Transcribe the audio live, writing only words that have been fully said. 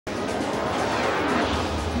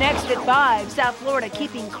Next at 5, South Florida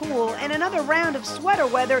keeping cool, and another round of sweater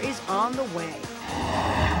weather is on the way.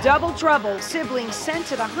 Double trouble, siblings sent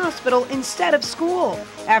to the hospital instead of school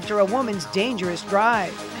after a woman's dangerous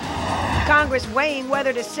drive. Congress weighing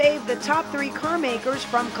whether to save the top 3 car makers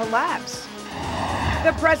from collapse.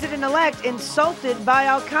 The president-elect insulted by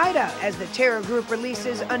Al-Qaeda as the terror group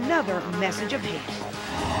releases another message of hate.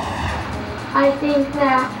 I think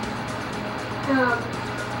that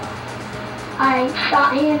I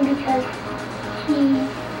shot him because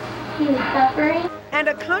he was suffering. And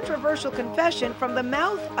a controversial confession from the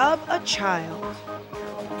mouth of a child.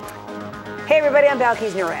 Hey everybody, I'm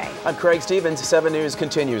Balkis Nurey. I'm Craig Stevens. 7 News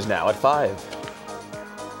continues now at 5.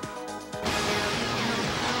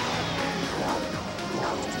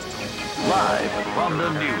 Live from the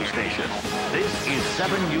news station, this is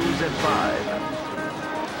 7 News at 5.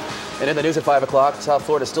 And in the news at 5 o'clock, South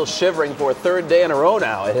Florida still shivering for a 3rd day in a row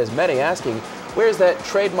now. It has many asking, where's that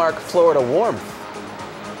trademark Florida warmth?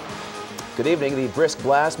 Good evening. The brisk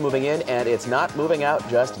blast moving in, and it's not moving out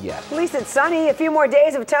just yet. At least it's sunny. A few more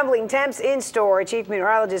days of tumbling temps in store. Chief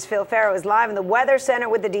Meteorologist Phil Farrow is live in the Weather Center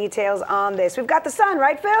with the details on this. We've got the sun,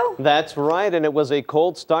 right, Phil? That's right, and it was a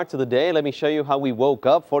cold start to the day. Let me show you how we woke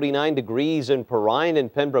up. 49 degrees in Perrine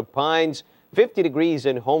and Pembroke Pines, 50 degrees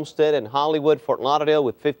in Homestead and Hollywood, Fort Lauderdale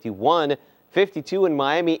with 51, 52 in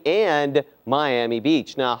Miami and Miami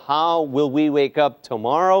Beach. Now, how will we wake up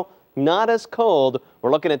tomorrow? Not as cold.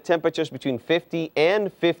 We're looking at temperatures between 50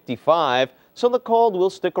 and 55, so the cold will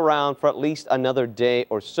stick around for at least another day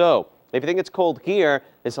or so. If you think it's cold here,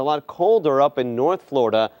 it's a lot colder up in North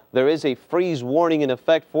Florida. There is a freeze warning in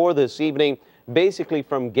effect for this evening. Basically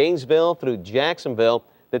from Gainesville through Jacksonville,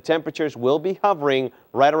 the temperatures will be hovering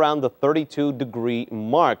right around the 32-degree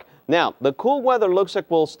mark. Now, the cool weather looks like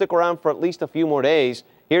will stick around for at least a few more days.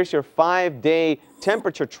 Here's your 5-day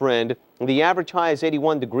temperature trend. The average high is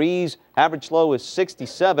 81 degrees, average low is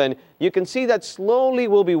 67. You can see that slowly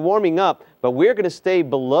will be warming up, but we're going to stay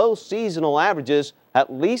below seasonal averages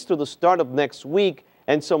at least through the start of next week.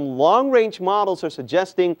 And some long-range models are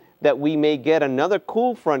suggesting that we may get another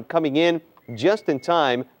cool front coming in just in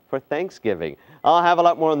time for Thanksgiving. I'll have a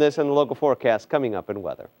lot more on this in the local forecast coming up in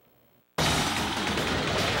weather.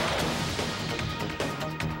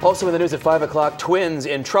 Also in the news at 5 o'clock, twins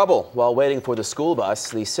in trouble while waiting for the school bus.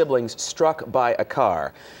 The siblings struck by a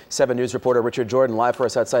car. 7 News reporter Richard Jordan live for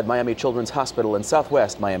us outside Miami Children's Hospital in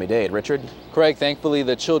Southwest Miami-Dade. Richard? Craig, thankfully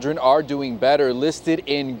the children are doing better, listed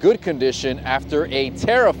in good condition after a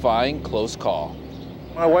terrifying close call.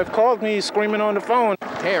 My wife called me screaming on the phone.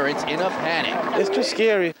 Parents in a panic. It's just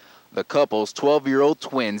scary. The couple's 12-year-old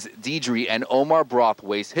twins, Deidre and Omar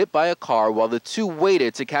Brothwaite, hit by a car while the two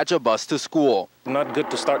waited to catch a bus to school. Not good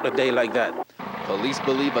to start the day like that. Police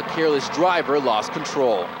believe a careless driver lost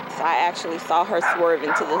control. I actually saw her swerve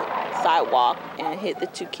into the sidewalk and hit the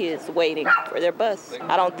 2 kids waiting for their bus.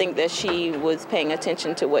 I don't think that she was paying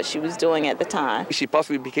attention to what she was doing at the time. She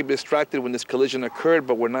possibly became distracted when this collision occurred,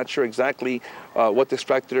 but we're not sure exactly what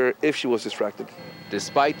distracted her, if she was distracted.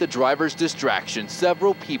 Despite the driver's distraction,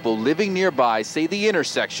 several people living nearby say the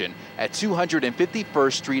intersection at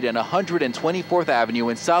 251st Street and 124th Avenue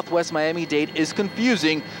in Southwest Miami-Dade is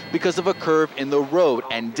confusing because of a curve in the road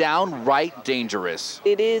and downright dangerous.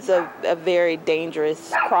 It is a very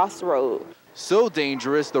dangerous crossroad. So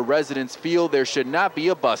dangerous, the residents feel there should not be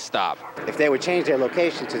a bus stop. If they would change their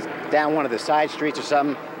location to down one of the side streets or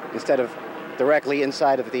something, instead of directly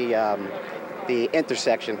inside of the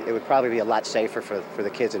intersection, it would probably be a lot safer for the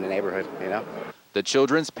kids in the neighborhood, you know? The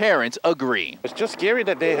children's parents agree. It's just scary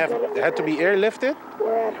that they had to be airlifted.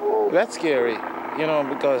 That's scary, you know,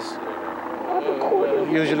 because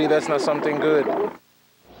usually that's not something good.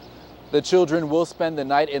 The children will spend the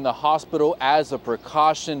night in the hospital as a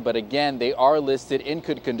precaution, but again, they are listed in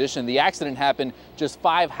good condition. The accident happened just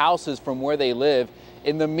 5 houses from where they live.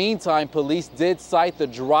 In the meantime, police did cite the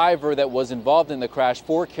driver that was involved in the crash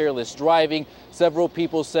for careless driving. Several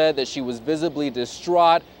people said that she was visibly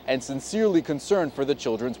distraught and sincerely concerned for the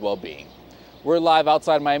children's well-being. We're live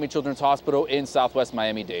outside Miami Children's Hospital in Southwest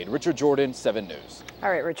Miami-Dade. Richard Jordan, 7 News.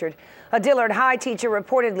 All right, Richard. A Dillard High teacher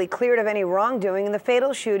reportedly cleared of any wrongdoing in the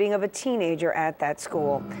fatal shooting of a teenager at that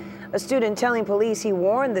school. A student telling police he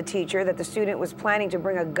warned the teacher that the student was planning to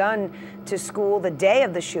bring a gun to school the day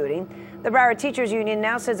of the shooting. The Broward Teachers Union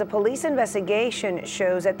now says a police investigation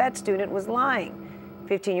shows that student was lying.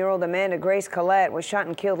 15-year-old Amanda Grace Collette was shot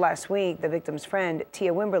and killed last week. The victim's friend,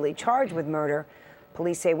 Tia Wimberly, charged with murder.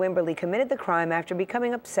 Police say Wimberly committed the crime after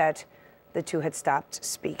becoming upset. The two had stopped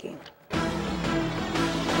speaking.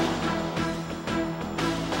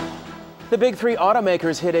 The big three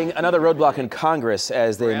automakers hitting another roadblock in Congress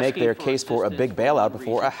as they make their case for a big bailout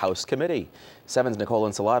before a House committee. 7's Nicole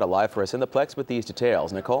Ensalada live for us in the Plex with these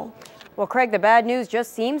details. Nicole? Well, Craig, the bad news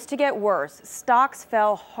just seems to get worse. Stocks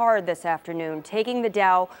fell hard this afternoon, taking the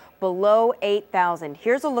Dow below 8,000.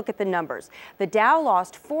 Here's a look at the numbers. The Dow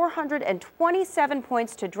lost 427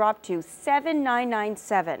 points to drop to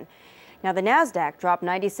 7,997. Now, the NASDAQ dropped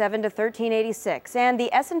 97 to 1386, and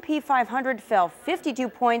the S&P 500 fell 52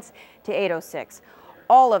 points to 806.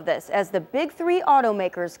 All of this as the big three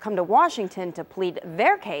automakers come to Washington to plead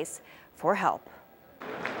their case for help.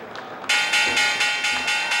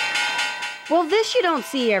 Well, this you don't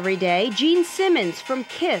see every day. Gene Simmons from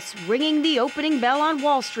Kiss ringing the opening bell on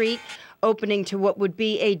Wall Street, opening to what would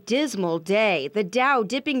be a dismal day. The Dow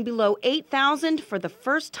dipping below 8,000 for the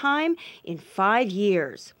first time in 5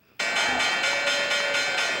 years.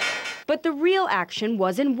 But the real action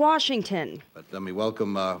was in Washington. But let me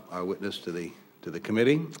welcome our witness to the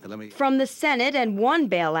committee. From the Senate and one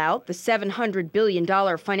bailout, the $700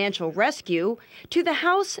 billion financial rescue, to the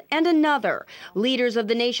House and another. Leaders of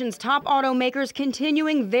the nation's top automakers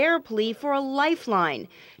continuing their plea for a lifeline.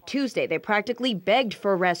 Tuesday, they practically begged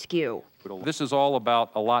for rescue. This is all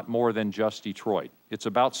about a lot more than just Detroit. It's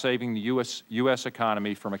about saving the U.S.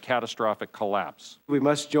 economy from a catastrophic collapse. We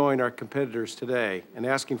must join our competitors today in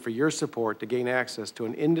asking for your support to gain access to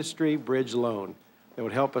an industry bridge loan that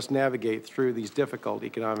would help us navigate through these difficult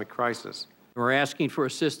economic crises. We're asking for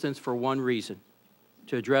assistance for one reason: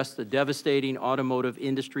 to address the devastating automotive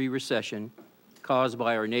industry recession caused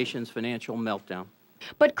by our nation's financial meltdown.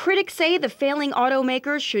 But critics say the failing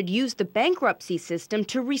automakers should use the bankruptcy system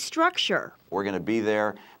to restructure. We're going to be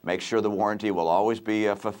there, make sure the warranty will always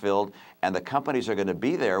be fulfilled, and the companies are going to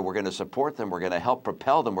be there. We're going to support them. We're going to help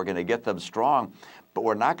propel them. We're going to get them strong, but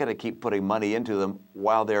we're not going to keep putting money into them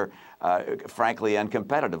while they're, frankly,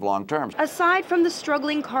 uncompetitive long term. Aside from the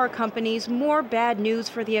struggling car companies, more bad news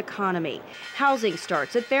for the economy. Housing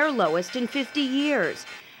starts at their lowest in 50 years.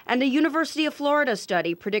 And a University of Florida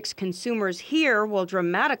study predicts consumers here will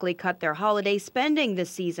dramatically cut their holiday spending this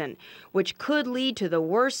season, which could lead to the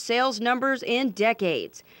worst sales numbers in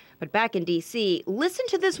decades. But back in D.C., listen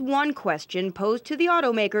to this one question posed to the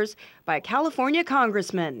automakers by a California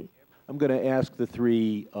congressman. I'm going to ask the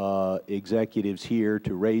three executives here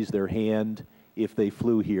to raise their hand if they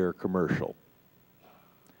flew here commercial.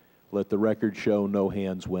 Let the record show no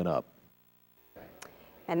hands went up.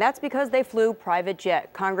 And that's because they flew private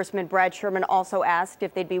jet. Congressman Brad Sherman also asked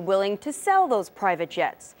if they'd be willing to sell those private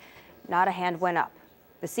jets. Not a hand went up.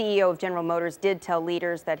 The CEO of General Motors did tell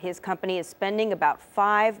leaders that his company is spending about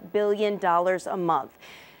 $5 billion a month.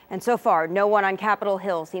 And so far, no one on Capitol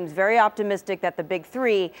Hill seems very optimistic that the big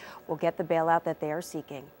three will get the bailout that they are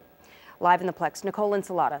seeking. Live in the Plex, Nicole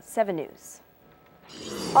Ensalada, 7 News.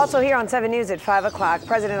 Also here on 7 News at 5 o'clock,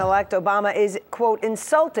 President-elect Obama is, quote,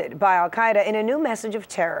 insulted by al-Qaeda in a new message of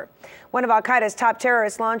terror. One of al-Qaeda's top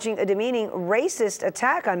terrorists launching a demeaning racist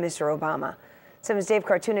attack on Mr. Obama. 7's Dave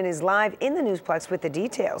Cartoonan is live in the Newsplex with the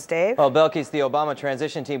details. Dave? Well, Belkis, the Obama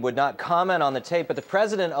transition team would not comment on the tape, but the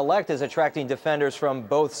president-elect is attracting defenders from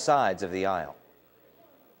both sides of the aisle.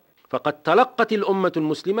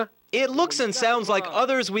 It looks and sounds like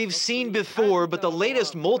others we've seen before, but the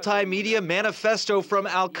latest multimedia manifesto from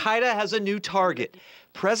al-Qaeda has a new target: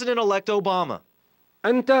 President-elect Obama.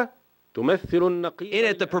 In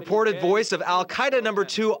it, the purported voice of al-Qaeda number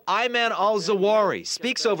 2, Ayman al-Zawahiri,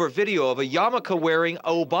 speaks over video of a yarmulke-wearing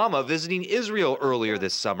Obama visiting Israel earlier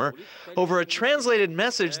this summer over a translated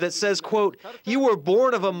message that says, quote, "You were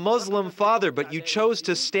born of a Muslim father, but you chose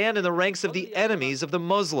to stand in the ranks of the enemies of the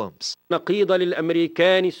Muslims." But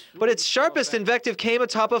its sharpest invective came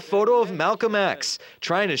atop a photo of Malcolm X,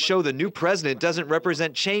 trying to show the new president doesn't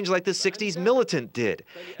represent change like the 60s militant did.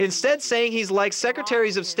 Instead saying he's like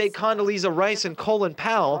Secretaries of State Condoleezza Rice and Colin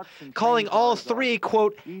Powell, calling all three,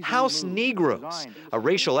 quote, house Negroes, a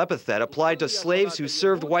racial epithet applied to slaves who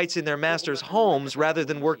served whites in their masters' homes rather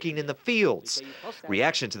than working in the fields.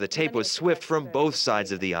 Reaction to the tape was swift from both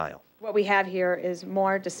sides of the aisle. What we have here is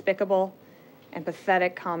more despicable and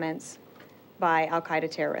pathetic comments by al-Qaeda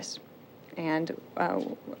terrorists. And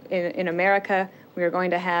in America, we are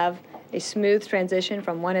going to have a smooth transition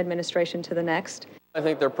from one administration to the next. I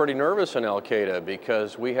think they're pretty nervous in al-Qaeda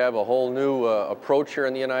because we have a whole new approach here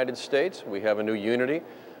in the United States. We have a new unity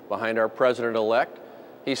behind our president-elect.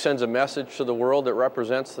 He sends a message to the world that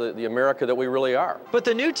represents the America that we really are. But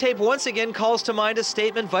the new tape once again calls to mind a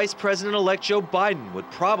statement Vice President-elect Joe Biden would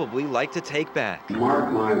probably like to take back.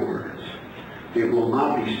 Mark my words, it will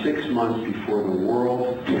not be 6 months before the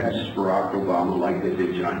world tests Barack Obama like they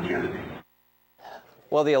did John Kennedy.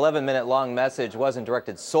 Well, the 11-minute-long message wasn't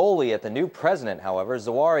directed solely at the new president, however.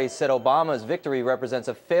 Zawahiri said Obama's victory represents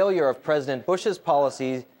a failure of President Bush's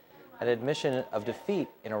policies and admission of defeat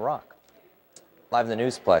in Iraq. Live in the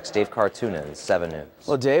Newsplex, Dave Cartoonan, 7 News.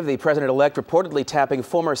 Well, Dave, the president-elect reportedly tapping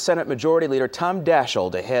former Senate Majority Leader Tom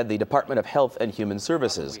Daschle to head the Department of Health and Human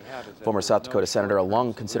Services. Former South Dakota senator,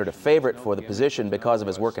 long considered a favorite for the position because of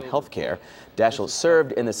his work in health care. Daschle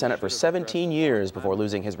served in the Senate for 17 years before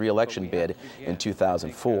losing his re-election bid in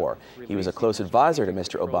 2004. He was a close advisor to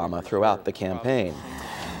Mr. Obama throughout the campaign.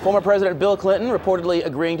 Former President Bill Clinton reportedly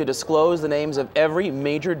agreeing to disclose the names of every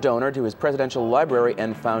major donor to his presidential library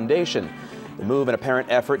and foundation. The move, an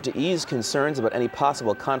apparent effort to ease concerns about any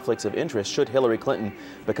possible conflicts of interest should Hillary Clinton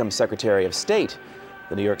become Secretary of State.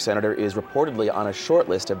 The New York senator is reportedly on a short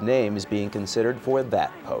list of names being considered for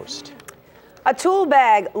that post. A tool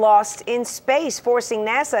bag lost in space, forcing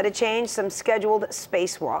NASA to change some scheduled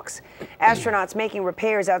spacewalks. Astronauts making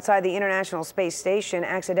repairs outside the International Space Station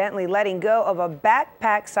accidentally letting go of a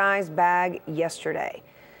backpack-sized bag yesterday.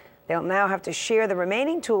 They'll now have to share the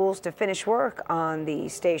remaining tools to finish work on the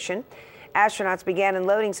station. Astronauts began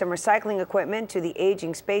unloading some recycling equipment to the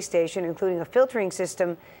aging space station, including a filtering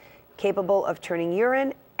system capable of turning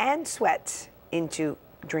urine and sweat into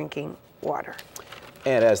drinking water.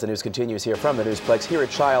 And as the news continues here from the Newsplex, hear a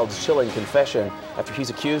child's chilling confession after he's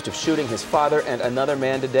accused of shooting his father and another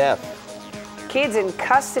man to death. Kids in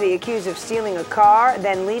custody accused of stealing a car,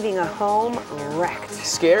 then leaving a home wrecked.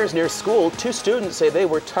 Scares near school. 2 students say they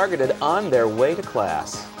were targeted on their way to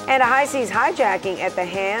class. And a high seas hijacking at the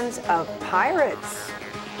hands of pirates.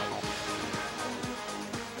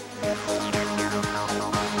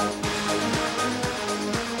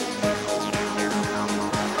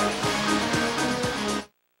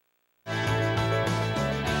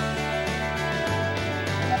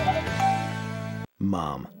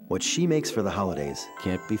 Mom, what she makes for the holidays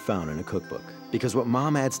can't be found in a cookbook. Because what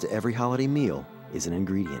Mom adds to every holiday meal is an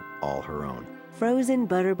ingredient all her own. Frozen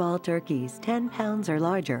Butterball turkeys, 10 pounds or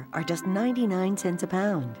larger, are just 99 cents a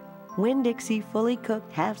pound. Winn-Dixie fully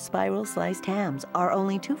cooked half-spiral sliced hams are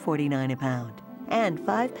only $2.49 a pound. And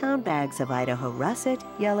 5-pound bags of Idaho russet,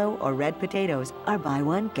 yellow, or red potatoes are buy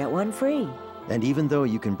one, get one free. And even though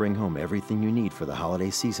you can bring home everything you need for the holiday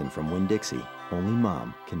season from Winn-Dixie, only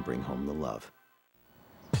Mom can bring home the love.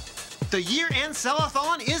 The year-end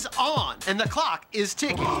sell-a-thon is on, and the clock is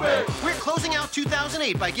ticking. We're closing out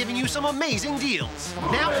 2008 by giving you some amazing deals.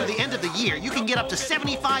 Now through the end of the year, you can get up to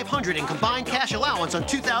 $7,500 in combined cash allowance on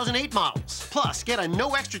 2008 models. Plus, get a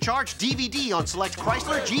no extra charge DVD on select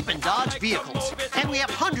Chrysler, Jeep, and Dodge vehicles. And we have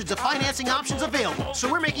hundreds of financing options available,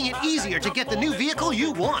 so we're making it easier to get the new vehicle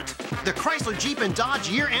you want. The Chrysler, Jeep, and Dodge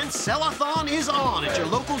year-end sell-a-thon is on at your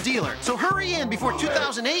local dealer. So hurry in before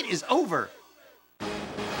 2008 is over.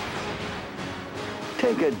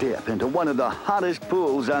 Take a dip into one of the hottest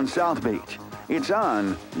pools on South Beach. It's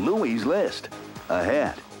on Louie's list.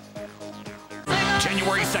 Ahead.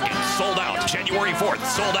 January 2nd, sold out. January 4th,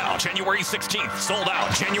 sold out. January 16th, sold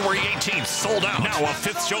out. January 18th, sold out. Now a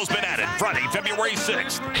 5th show's been added. Friday, February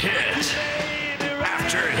 6th. Hit.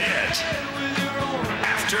 After hit.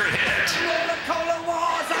 After hit.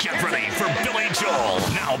 Get ready for Billy Joel.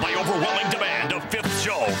 Now by overwhelming demand, a 5th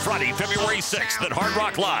show. Friday, February 6th at Hard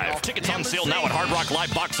Rock Live. Tickets on sale now at Hard Rock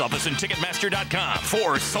Live box office and Ticketmaster.com.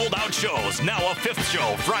 4 sold-out shows. Now a 5th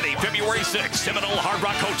show. Friday, February 6th. Seminole Hard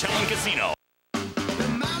Rock Hotel and Casino.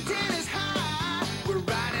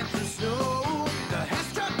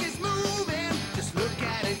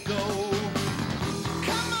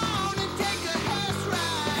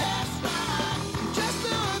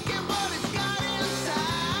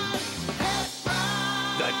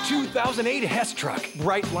 The 2008 Hess truck.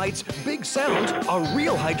 Bright lights, big sound, a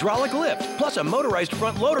real hydraulic lift, plus a motorized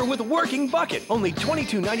front loader with working bucket. Only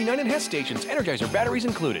 $22.99 at Hess stations. Energizer batteries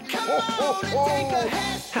included. Ho, ho, ho.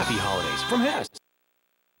 Happy holidays from Hess.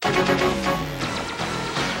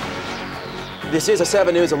 This is a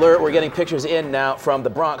 7 News alert. We're getting pictures in now from the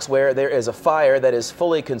Bronx where there is a fire that is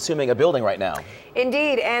fully consuming a building right now.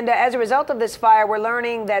 Indeed, and as a result of this fire, we're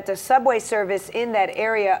learning that the subway service in that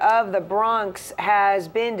area of the Bronx has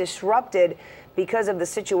been disrupted because of the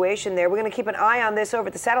situation there. We're going to keep an eye on this over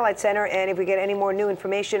at the Satellite Center, and if we get any more new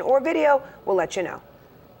information or video, we'll let you know.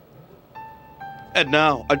 And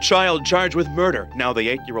now, a child charged with murder. Now the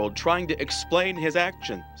 8-year-old trying to explain his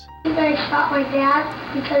actions. I think I shot my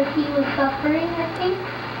dad because he was suffering, I think.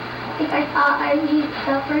 I thought he was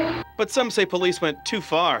suffering. But some say police went too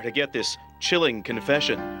far to get this chilling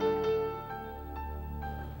confession.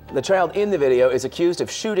 The child in the video is accused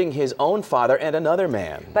of shooting his own father and another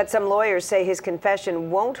man. But some lawyers say his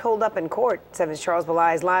confession won't hold up in court. 7's Charles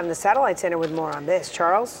Belay is live in the Satellite Center with more on this.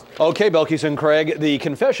 Charles? Okay, Belkis and Craig, the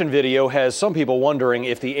confession video has some people wondering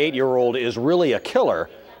if the 8-year-old is really a killer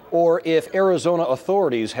or if Arizona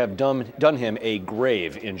authorities have done him a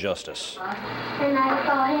grave injustice. And I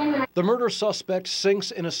saw him. The murder suspect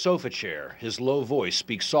sinks in a sofa chair. His low voice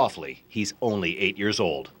speaks softly. He's only 8 years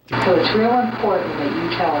old. So it's real important that you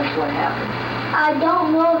tell us what happened. I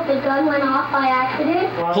don't know if the gun went off by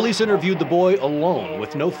accident. Police interviewed the boy alone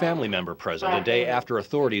with no family member present a day after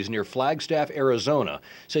authorities near Flagstaff, Arizona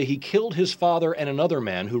say he killed his father and another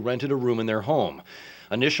man who rented a room in their home.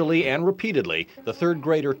 Initially and repeatedly, the third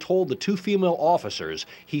grader told the two female officers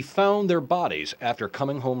he found their bodies after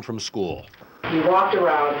coming home from school. You walked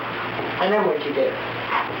around, and then what'd you do?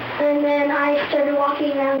 And then I started walking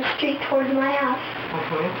down the street towards my house.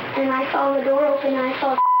 And I saw the door open, and I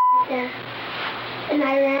saw there. And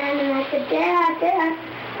I ran, and I said, Dad, Dad.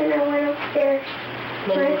 And I went upstairs,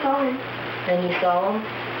 and I saw him. And you saw him?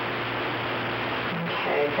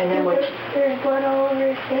 Okay. And then what? There's blood all over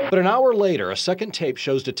his face. But an hour later, a second tape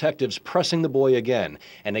shows detectives pressing the boy again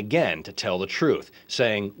and again to tell the truth,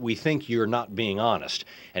 saying, "We think you're not being honest,"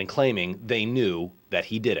 and claiming they knew that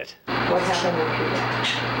he did it. What happened with your dad?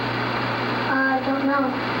 I don't know.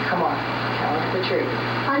 Come on, tell us the truth.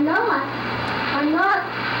 I'm not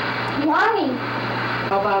lying.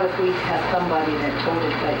 How about if we have somebody that told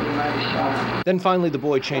us that you might have shot him? Then finally the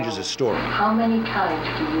boy changes his story. How many times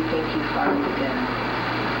do you think you fired the gun?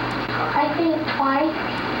 I think twice.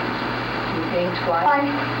 You think twice?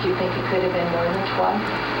 Twice. Do you think it could have been more than twice?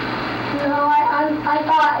 No, I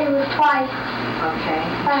thought it was twice. Okay.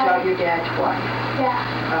 You shot your dad twice? Yeah.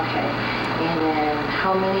 Okay. And then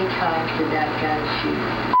how many times did that gun shoot?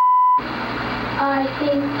 I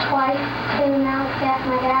think twice came out at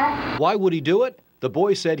my dad. Why would he do it? The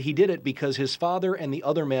boy said he did it because his father and the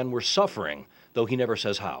other man were suffering, though he never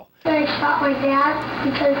says how. I shot my dad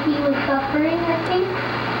because he was suffering, I think.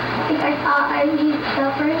 I thought he was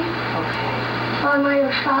suffering. Okay. So I might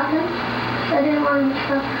have shot him. So I didn't want him to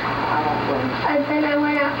suffer. And then I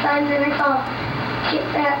went outside and then I saw,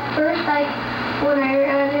 at first when I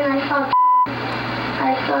ran in, I saw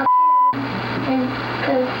and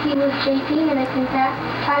because he was shaking, and I think that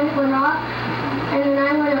time it went off. And then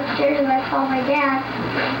I went upstairs and I saw my dad.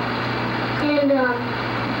 And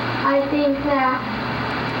I think that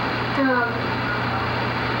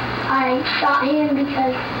I shot him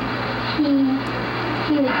because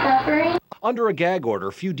he was suffering. Under a gag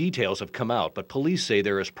order, few details have come out, but police say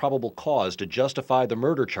there is probable cause to justify the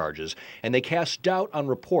murder charges, and they cast doubt on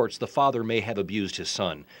reports the father may have abused his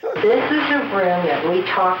son. This is a room that we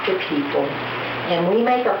talk to people, and we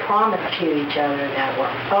make a promise to each other that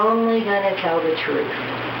we're only going to tell the truth.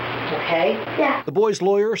 Okay? Yeah. The boy's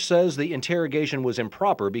lawyer says the interrogation was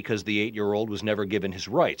improper because the 8-year-old was never given his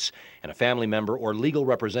rights, and a family member or legal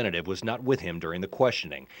representative was not with him during the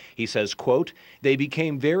questioning. He says, quote, "They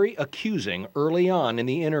became very accusing early on in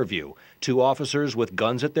the interview. Two officers with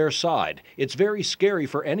guns at their side. It's very scary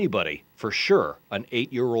for anybody, for sure, an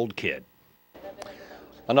 8-year-old kid."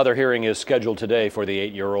 Another hearing is scheduled today for the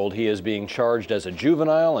 8-year-old. He is being charged as a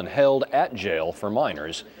juvenile and held at jail for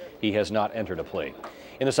minors. He has not entered a plea.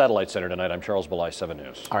 In the Satellite Center tonight, I'm Charles Belay, 7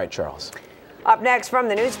 News. All right, Charles. Up next from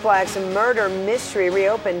the Newsplex, a murder mystery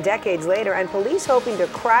reopened decades later, and police hoping to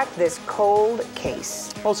crack this cold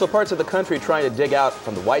case. Also, parts of the country trying to dig out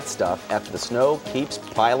from the white stuff after the snow keeps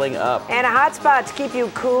piling up. And a hot spot to keep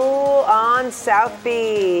you cool on South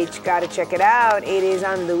Beach. Got to check it out. It is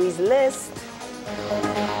on Louie's list.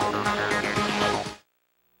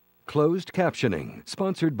 Closed captioning,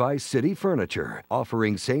 sponsored by City Furniture,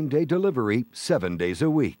 offering same-day delivery 7 days a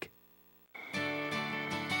week.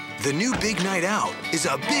 The new Big Night Out is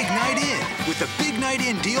a big night in with a Big Night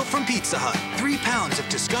In deal from Pizza Hut. 3 pounds of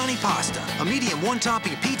Tuscany pasta, a medium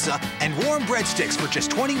 1-topping pizza, and warm breadsticks for just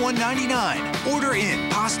 $21.99. Order in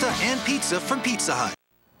pasta and pizza from Pizza Hut.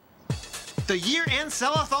 The year-end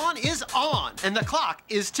sell-a-thon is on, and the clock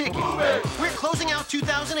is ticking. We're closing out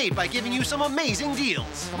 2008 by giving you some amazing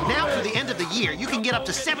deals. Now through the end of the year, you can get up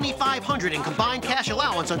to $7,500 in combined cash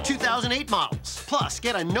allowance on 2008 models. Plus,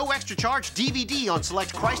 get a no extra charge DVD on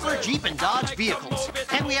select Chrysler, Jeep, and Dodge vehicles.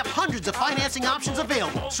 And we have hundreds of financing options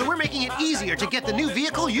available, so we're making it easier to get the new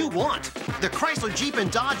vehicle you want. The Chrysler, Jeep,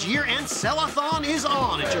 and Dodge year-end sell-a-thon is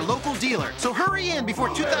on at your local dealer, so hurry in before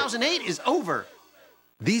 2008 is over.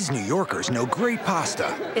 These New Yorkers know great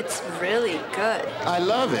pasta. It's really good. I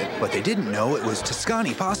love it. But they didn't know it was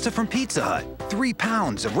Tuscany pasta from Pizza Hut. 3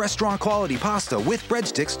 pounds of restaurant-quality pasta with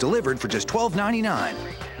breadsticks delivered for just $12.99.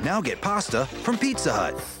 Now get pasta from Pizza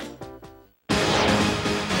Hut.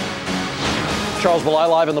 Charles Belay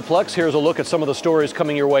live in the Plex. Here's a look at some of the stories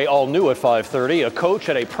coming your way all new at 5:30. A coach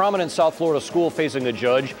at a prominent South Florida school facing a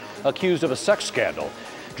judge accused of a sex scandal.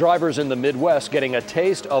 Drivers in the Midwest getting a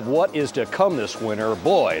taste of what is to come this winter.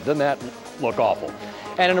 Boy, doesn't that look awful.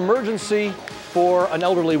 And an emergency for an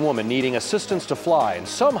elderly woman needing assistance to fly and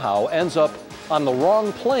somehow ends up on the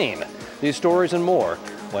wrong plane. These stories and more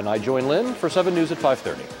when I join Lynn for 7 News at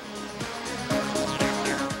 5:30.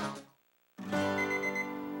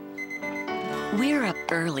 We're up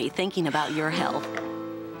early thinking about your health,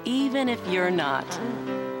 even if you're not.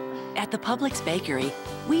 At the Publix Bakery,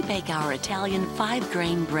 we bake our Italian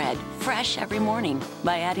 5-grain bread fresh every morning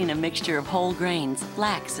by adding a mixture of whole grains,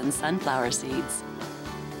 flax, and sunflower seeds.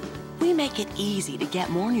 We make it easy to get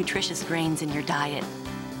more nutritious grains in your diet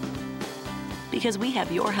because we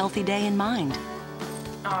have your healthy day in mind.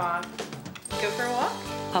 Go for a walk?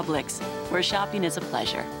 Publix, where shopping is a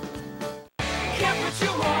pleasure. Get what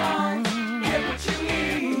you want. Get what you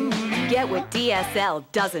need. Get what DSL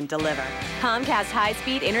doesn't deliver. Comcast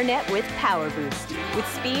high-speed internet with Power Boost. With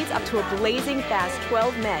speeds up to a blazing fast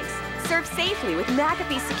 12 megs. Surf safely with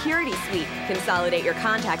McAfee Security Suite. Consolidate your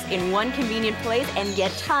contacts in one convenient place and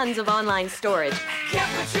get tons of online storage. Get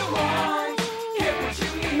what you want. Get what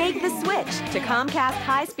you need. Make the switch to Comcast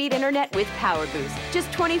high-speed internet with Power Boost.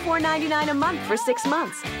 Just $24.99 a month for 6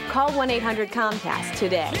 months. Call 1-800-COMCAST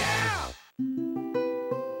today.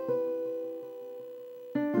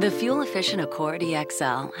 The fuel-efficient Accord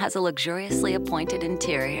EXL has a luxuriously appointed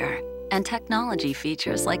interior and technology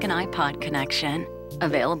features like an iPod connection,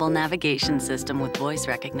 available navigation system with voice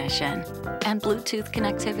recognition, and Bluetooth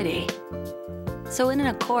connectivity. So in an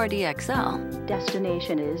Accord EXL,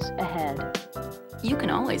 destination is ahead. You can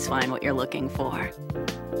always find what you're looking for.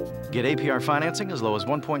 Get APR financing as low as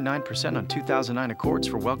 1.9% on 2009 Accords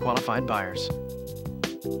for well-qualified buyers.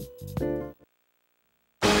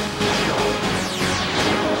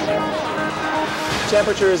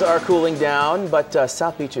 Temperatures are cooling down, but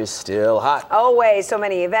South Beach is still hot. Always so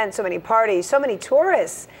many events, so many parties, so many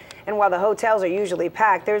tourists. And while the hotels are usually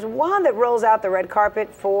packed, there's one that rolls out the red carpet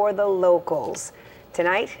for the locals.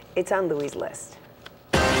 Tonight, it's on Louie's list.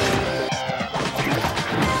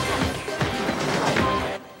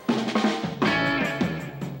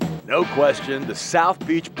 No question, the South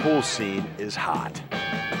Beach pool scene is hot.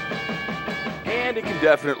 And it can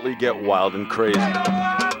definitely get wild and crazy.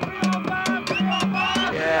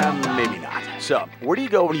 Yeah, maybe not. So, where do you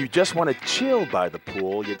go when you just want to chill by the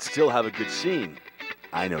pool, yet still have a good scene?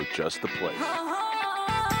 I know just the place.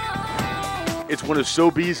 It's one of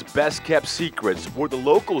Sobeys' best-kept secrets, where the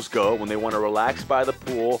locals go when they want to relax by the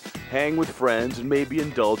pool, hang with friends, and maybe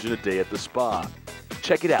indulge in a day at the spa.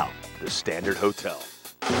 Check it out, the Standard Hotel.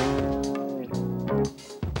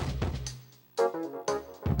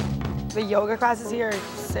 The yoga classes here are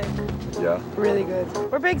sick. Yeah? Really good.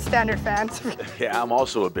 We're big Standard fans. Yeah, I'm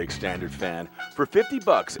also a big Standard fan. For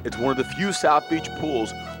 $50, it's one of the few South Beach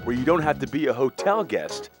pools where you don't have to be a hotel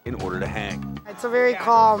guest in order to hang. It's a very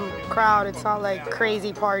calm crowd. It's not like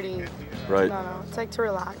crazy party. Right. No, it's like to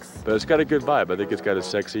relax. But it's got a good vibe. I think it's got a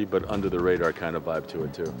sexy but under the radar kind of vibe to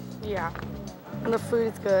it too. Yeah. And the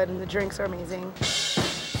food is good and the drinks are amazing.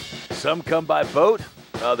 Some come by boat,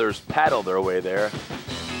 others paddle their way there.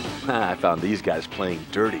 I found these guys playing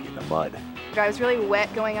dirty in the mud. It was really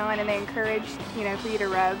wet going on, and they encouraged, for you to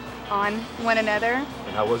rub on one another.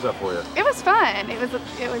 And how was that for you? It was fun. It was.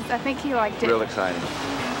 I think he liked it. Real exciting.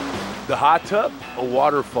 The hot tub, a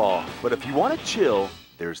waterfall. But if you want to chill,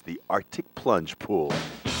 there's the Arctic plunge pool.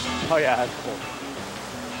 Oh yeah, that's cool.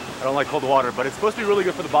 I don't like cold water, but it's supposed to be really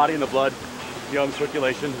good for the body and the blood, and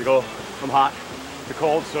circulation to go from hot to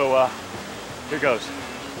cold. So here goes.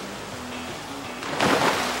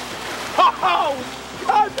 Oh,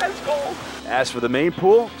 God, that's cold. As for the main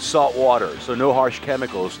pool, salt water, so no harsh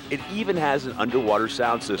chemicals. It even has an underwater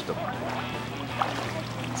sound system.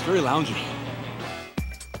 It's very loungy.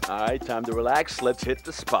 All right, time to relax. Let's hit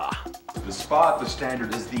the spa. The spa at the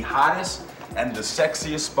Standard is the hottest and the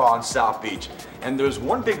sexiest spa in South Beach. And there's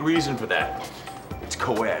one big reason for that. It's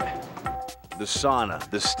co-ed. The sauna,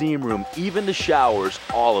 the steam room, even the showers,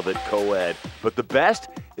 all of it co-ed. But the best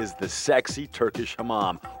is the sexy Turkish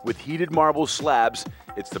hammam. With heated marble slabs,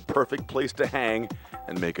 it's the perfect place to hang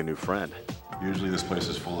and make a new friend. Usually this place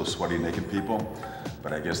is full of sweaty naked people,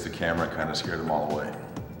 but I guess the camera kind of scared them all away.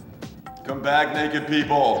 Come back, naked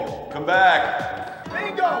people! Come back!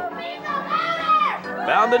 Bingo!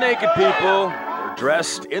 Found the naked people. They're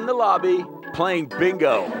dressed in the lobby, playing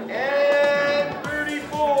bingo. And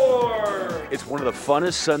 34! It's one of the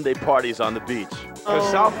funnest Sunday parties on the beach.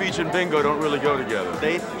 Because South Beach and bingo don't really go together.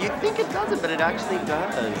 You think it doesn't, but it actually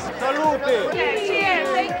does. Salute! Cheers,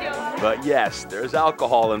 thank you. But yes, there's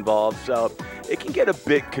alcohol involved, so it can get a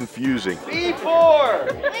bit confusing.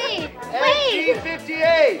 B4! Wait,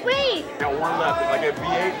 G58! wait! I got one left. If I get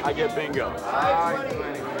B8, I get bingo.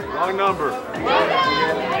 Wrong number.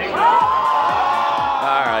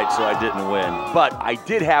 All right, so I didn't win, but I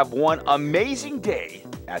did have one amazing day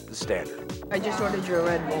at the Standard. I just ordered you a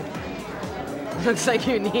Red Bull. Looks like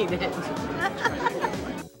you need it.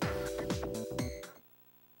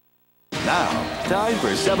 Now, time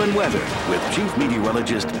for 7 weather with Chief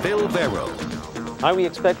Meteorologist Phil Vero. Hi, we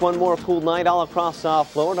expect one more cool night all across South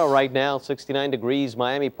Florida. Right now, 69 degrees,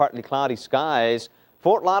 Miami, partly cloudy skies.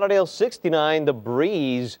 Fort Lauderdale, 69, the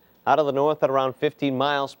breeze out of the north at around 15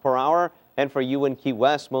 miles per hour. And for you in Key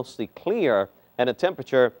West, mostly clear and a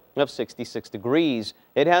temperature of 66 degrees.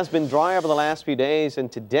 It has been dry over the last few days,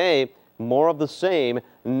 and today, more of the same.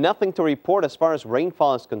 Nothing to report as far as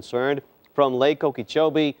rainfall is concerned from Lake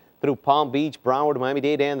Okeechobee through Palm Beach, Broward,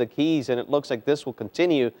 Miami-Dade, and the Keys, and it looks like this will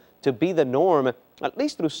continue to be the norm at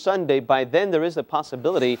least through Sunday. By then, there is a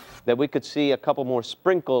possibility that we could see a couple more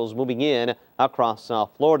sprinkles moving in across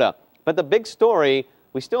South Florida. But the big story,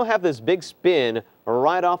 we still have this big spin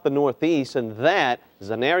right off the northeast, and that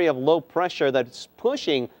is an area of low pressure that's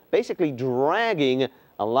pushing, basically dragging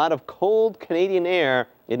a lot of cold Canadian air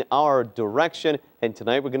in our direction, and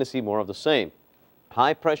tonight we're going to see more of the same.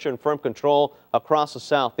 High pressure and firm control across the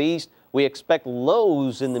southeast. We expect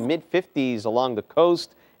lows in the mid-50s along the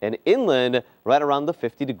coast and inland right around the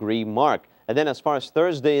 50-degree mark. And then as far as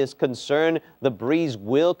Thursday is concerned, the breeze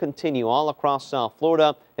will continue all across South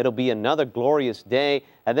Florida. It'll be another glorious day.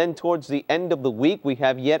 And then towards the end of the week, we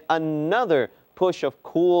have yet another push of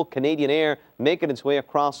cool Canadian air making its way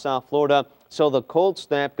across South Florida. So the cold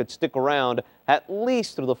snap could stick around at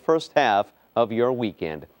least through the first half of your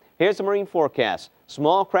weekend. Here's the marine forecast.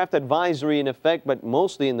 Small craft advisory in effect, but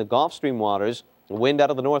mostly in the Gulf Stream waters. Wind out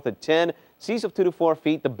of the north at 10, seas of 2 to 4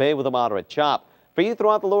 feet, the bay with a moderate chop. For you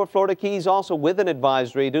throughout the lower Florida Keys, also with an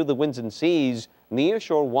advisory due to the winds and seas, near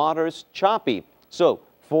shore waters choppy. So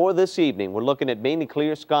for this evening, we're looking at mainly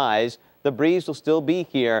clear skies. The breeze will still be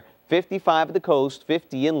here. 55 at the coast,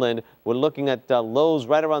 50 inland. We're looking at lows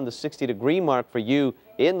right around the 60-degree mark for you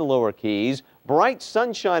in the lower Keys. Bright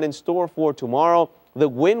sunshine in store for tomorrow. The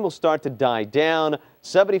wind will start to die down.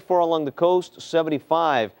 74 along the coast,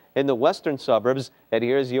 75 in the western suburbs. And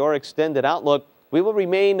here's your extended outlook. We will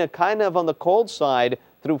remain kind of on the cold side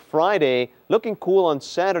through Friday. Looking cool on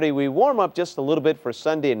Saturday. We warm up just a little bit for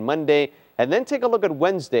Sunday and Monday. And then take a look at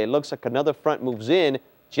Wednesday. It looks like another front moves in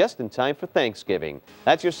just in time for Thanksgiving.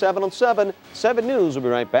 That's your 7 on 7. 7 News will be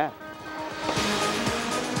right back.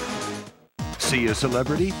 See a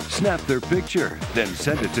celebrity? Snap their picture, then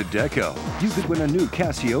send it to Deco. You could win a new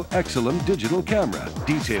Casio Excelum digital camera.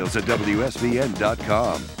 Details at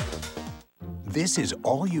WSVN.com. This is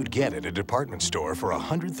all you'd get at a department store for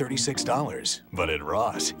 $136. But at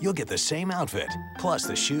Ross, you'll get the same outfit, plus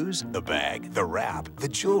the shoes, the bag, the wrap, the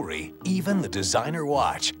jewelry, even the designer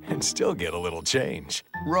watch, and still get a little change.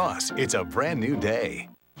 Ross, it's a brand new day.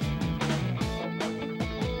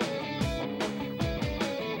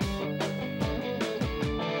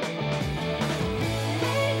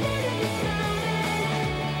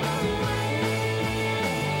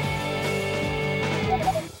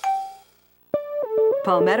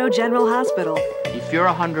 Palmetto General Hospital. If you're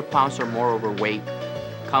 100 pounds or more overweight,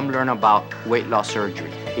 come learn about weight loss surgery.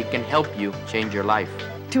 It can help you change your life.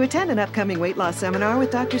 To attend an upcoming weight loss seminar with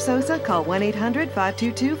Dr. Sosa, call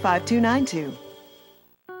 1-800-522-5292.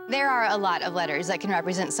 There are a lot of letters that can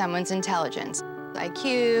represent someone's intelligence.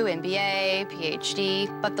 IQ, MBA, PhD,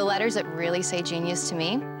 but the letters that really say genius to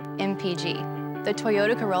me, MPG. The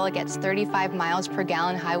Toyota Corolla gets 35 miles per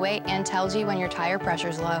gallon highway and tells you when your tire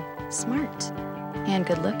pressure's low. Smart. And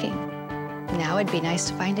good looking. Now it'd be nice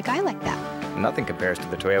to find a guy like that. Nothing compares to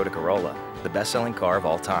the Toyota Corolla, the best-selling car of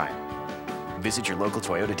all time. Visit your local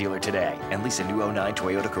Toyota dealer today and lease a new 09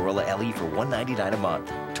 Toyota Corolla LE for $199 a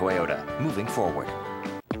month. Toyota, moving forward.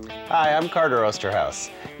 Hi, I'm Carter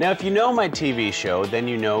Osterhaus. Now, if you know my TV show, then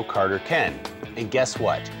you know Carter can. And guess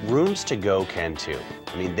what? Rooms to Go can too.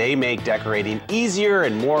 I mean, they make decorating easier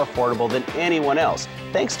and more affordable than anyone else,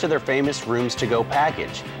 thanks to their famous Rooms to Go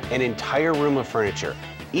package. An entire room of furniture,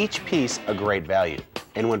 each piece a great value.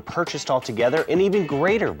 And when purchased all together, an even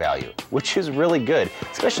greater value, which is really good,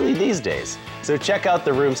 especially these days. So check out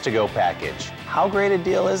the Rooms to Go package. How great a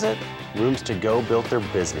deal is it? Rooms to Go built their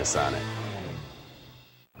business on it.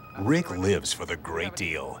 Rick lives for the great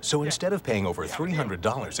deal, so instead of paying over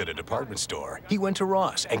 $300 at a department store, he went to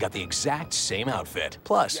Ross and got the exact same outfit,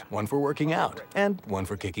 plus one for working out and one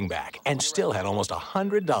for kicking back, and still had almost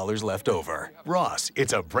 $100 left over. Ross,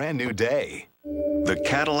 it's a brand new day. the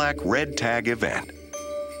Cadillac Red Tag event.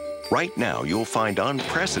 Right now, you'll find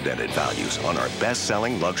unprecedented values on our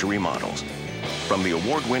best-selling luxury models. From the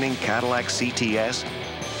award-winning Cadillac CTS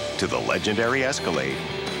to the legendary Escalade,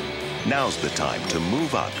 now's the time to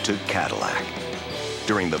move up to Cadillac.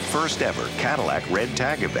 During the first ever Cadillac Red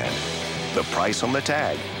Tag event, the price on the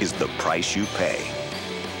tag is the price you pay,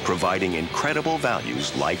 providing incredible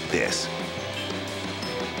values like this.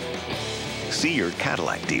 See your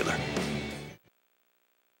Cadillac dealer.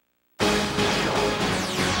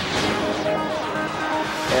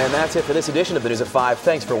 And that's it for this edition of the News at 5.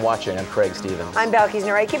 Thanks for watching. I'm Craig Stevens. I'm Balkis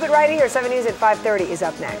Naray. Keep it right here. 7 News at 5:30 is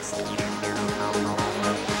up next.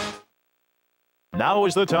 Now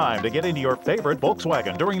is the time to get into your favorite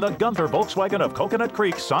Volkswagen during the Gunther Volkswagen of Coconut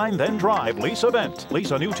Creek Sign Then Drive lease event.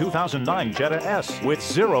 Lease a new 2009 Jetta S with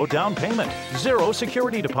 0 down payment, 0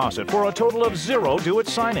 security deposit for a total of 0 due at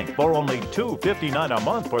signing for only $259 a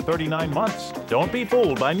month for 39 months. Don't be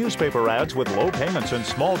fooled by newspaper ads with low payments and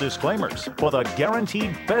small disclaimers. For the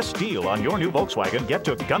guaranteed best deal on your new Volkswagen, get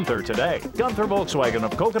to Gunther today. Gunther Volkswagen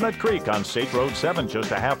of Coconut Creek on State Road 7,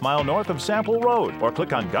 just a half-mile north of Sample Road, or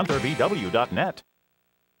click on GuntherVW.net.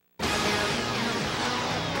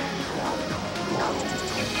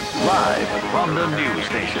 Live from the news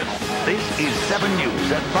station, this is 7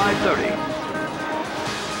 News at 5:30.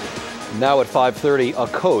 Now at 5:30, a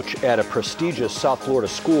coach at a prestigious South Florida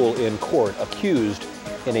school in court accused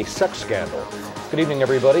in a sex scandal. Good evening,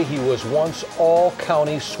 everybody. He was once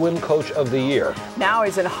All-County Swim Coach of the Year. Now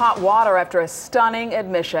he's in hot water after a stunning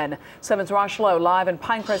admission. 7's Rosh Lowe live in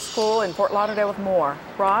Pinecrest School in Fort Lauderdale with more.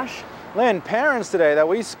 Rosh? Lynn, parents today that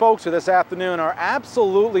we spoke to this afternoon are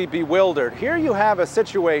absolutely bewildered. Here you have a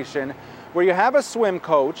situation where you have a swim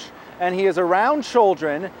coach and he is around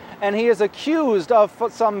children and he is accused of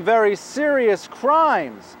some very serious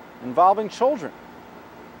crimes involving children.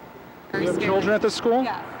 You have children at the school?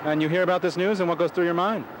 Yeah. And you hear about this news and what goes through your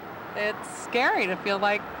mind? It's scary to feel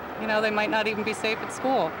like, you know, they might not even be safe at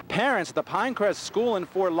school. Parents at the Pinecrest School in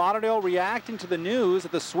Fort Lauderdale reacting to the news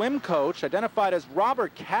that the swim coach, identified as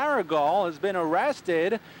Robert Carrigal, has been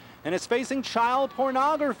arrested and is facing child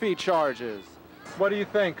pornography charges. What do you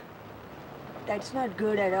think? That's not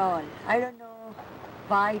good at all. I don't know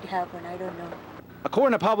why it happened. I don't know.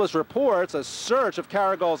 According to published reports, a search of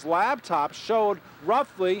Carrigal's laptop showed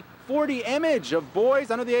roughly 40 images of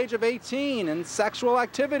boys under the age of 18 in sexual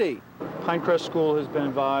activity. Pinecrest School has been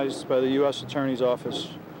advised by the U.S. Attorney's Office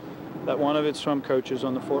that one of its swim coaches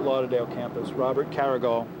on the Fort Lauderdale campus, Robert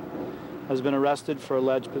Carrigal, has been arrested for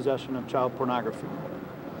alleged possession of child pornography.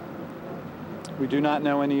 We do not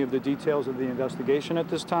know any of the details of the investigation at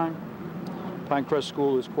this time. Pinecrest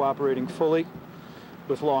School is cooperating fully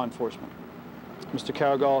with law enforcement. Mr.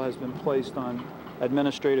 Carrigal has been placed on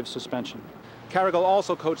administrative suspension. Carrigal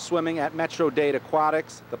also coached swimming at Metro Dade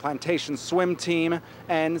Aquatics, the Plantation Swim Team,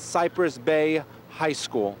 and Cypress Bay High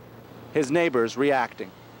School. His neighbors reacting.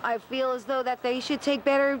 I feel as though that they should take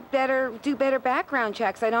do better background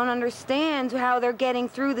checks. I don't understand how they're getting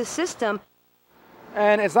through the system.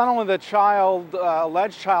 And it's not only the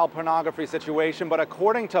alleged child pornography situation, but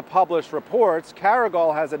according to published reports,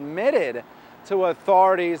 Carrigal has admitted to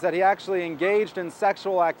authorities that he actually engaged in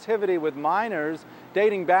sexual activity with minors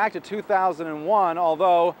dating back to 2001,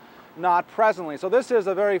 although not presently. So this is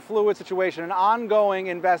a very fluid situation, an ongoing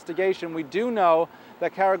investigation. We do know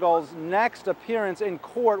that Carrigal's next appearance in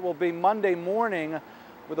court will be Monday morning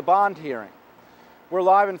with a bond hearing. We're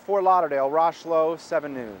live in Fort Lauderdale. Rosh Lowe,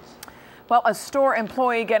 7 News. Well, a store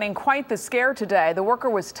employee getting quite the scare today. The worker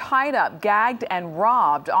was tied up, gagged, and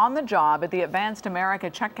robbed on the job at the Advanced America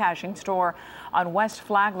check cashing store on West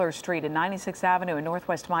Flagler Street in 96th Avenue in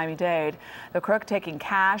Northwest Miami-Dade. The crook taking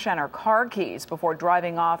cash and her car keys before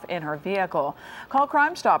driving off in her vehicle. Call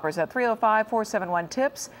Crime Stoppers at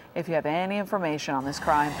 305-471-TIPS if you have any information on this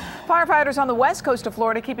crime. Firefighters on the west coast of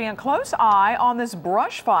Florida keeping a close eye on this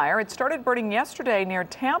brush fire. It started burning yesterday near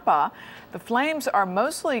Tampa. The flames are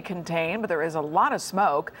mostly contained, but there is a lot of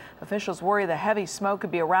smoke. Officials worry the heavy smoke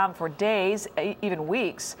could be around for days, even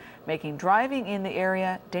weeks, making driving in the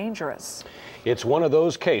area dangerous. It's one of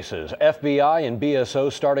those cases, FBI and BSO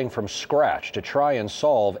starting from scratch to try and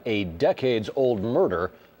solve a decades-old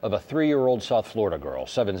murder of a 3-year-old South Florida girl.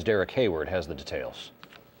 7's Derek Hayward has the details.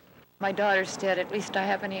 My daughter's dead. At least I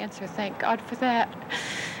have an answer. Thank God for that.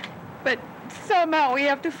 But somehow we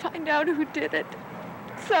have to find out who did it.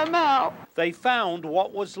 Somehow. They found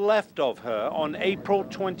what was left of her on April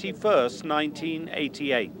 21st,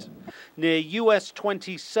 1988, near US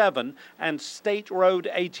 27 and State Road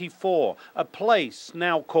 84, a place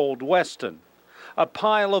now called Weston. A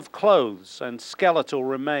pile of clothes and skeletal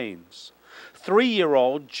remains.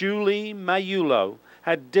 3-year-old Julie Mayulo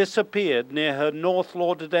had disappeared near her North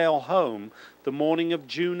Lauderdale home the morning of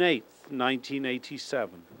June 8,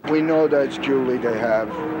 1987. We know that's Julie they have.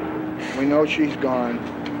 We know she's gone.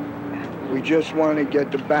 We just want to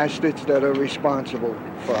get the bastards that are responsible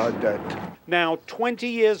for her death. Now, 20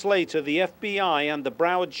 years later, the FBI and the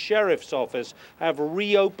Broward Sheriff's Office have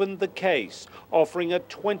reopened the case, offering a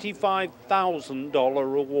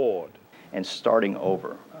 $25,000 reward. And starting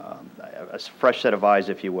over, a fresh set of eyes,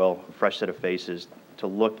 if you will, a fresh set of faces to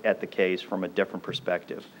look at the case from a different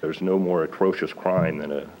perspective. There's no more atrocious crime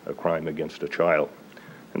than a crime against a child.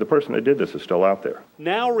 And the person that did this is still out there.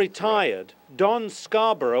 Now retired, Don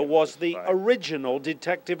Scarborough was the original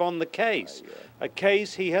detective on the case, a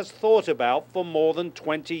case he has thought about for more than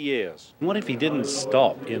 20 years. What if he didn't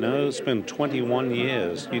stop, you know? It's been 21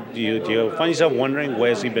 years. Do you find yourself wondering,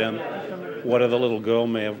 where's he been? What other little girl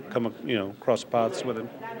may have come, cross paths with him?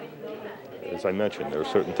 As I mentioned, there are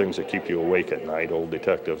certain things that keep you awake at night, old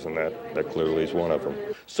detectives, and that clearly is one of them.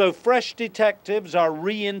 So fresh detectives are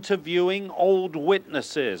re-interviewing old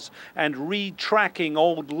witnesses and re-tracking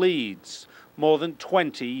old leads more than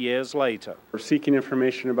 20 years later. We're seeking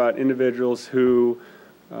information about individuals who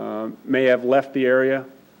may have left the area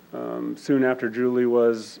soon after Julie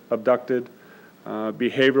was abducted,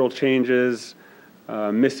 behavioral changes,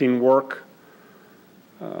 missing work,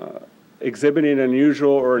 exhibiting an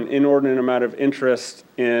unusual or an inordinate amount of interest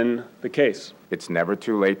in the case. It's never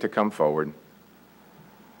too late to come forward.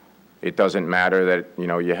 It doesn't matter that,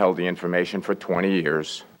 you held the information for 20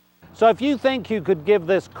 years. So if you think you could give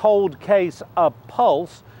this cold case a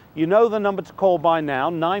pulse, you know the number to call by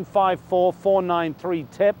now,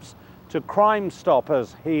 954-493-TIPS, to Crime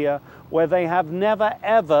Stoppers here, where they have never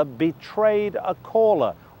ever betrayed a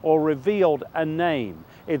caller or revealed a name.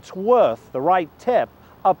 It's worth the right tip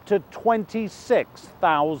up to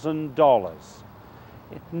 $26,000.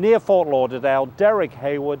 Near Fort Lauderdale, Derek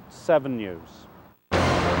Hayward, 7 News.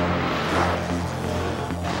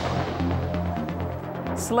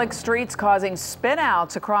 Slick streets causing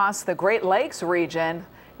spin-outs across the Great Lakes region.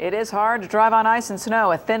 It is hard to drive on ice and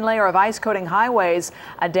snow. A thin layer of ice coating highways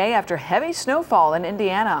a day after heavy snowfall in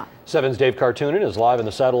Indiana. 7's Dave Cartoonin is live in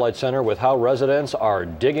the Satellite Center with how residents are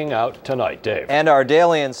digging out tonight. Dave. And our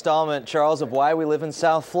daily installment, Charles, of why we live in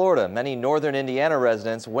South Florida. Many northern Indiana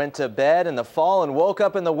residents went to bed in the fall and woke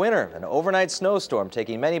up in the winter. An overnight snowstorm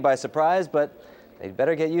taking many by surprise, but they'd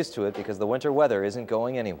better get used to it because the winter weather isn't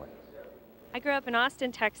going anywhere. I grew up in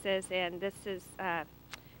Austin, Texas, and this is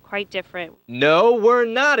quite different. No, we're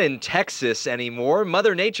not in Texas anymore.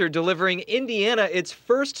 Mother Nature delivering Indiana its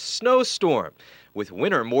first snowstorm, with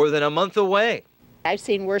winter more than a month away. I've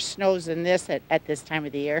seen worse snows than this at this time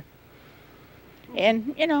of the year.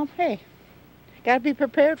 And, hey, gotta be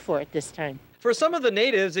prepared for it this time. For some of the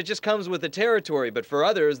natives, it just comes with the territory, but for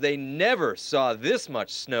others, they never saw this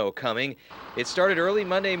much snow coming. It started early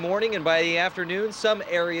Monday morning, and by the afternoon, some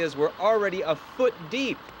areas were already a foot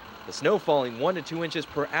deep. The snow falling 1 to 2 inches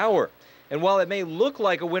per hour. And while it may look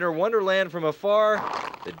like a winter wonderland from afar,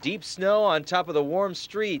 the deep snow on top of the warm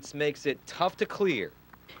streets makes it tough to clear.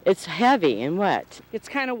 It's heavy and wet. It's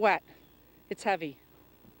kind of wet. It's heavy.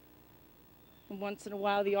 And once in a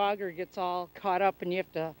while, the auger gets all caught up and you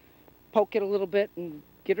have to poke it a little bit and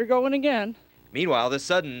get her going again. Meanwhile, the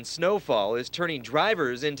sudden snowfall is turning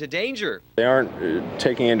drivers into danger. They aren't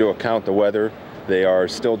taking into account the weather. They are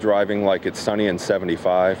still driving like it's sunny and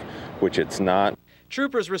 75, which it's not.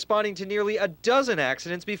 Troopers responding to nearly a dozen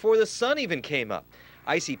accidents before the sun even came up.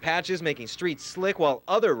 Icy patches making streets slick while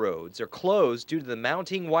other roads are closed due to the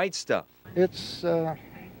mounting white stuff. It's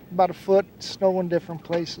about a foot, snow in different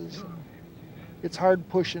places. It's hard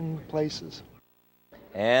pushing places.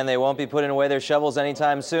 And they won't be putting away their shovels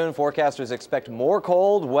anytime soon. Forecasters expect more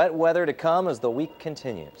cold, wet weather to come as the week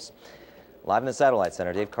continues. Live in the Satellite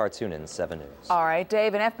Center, Dave Cartoonin, 7 News. All right,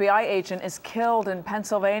 Dave, an FBI agent is killed in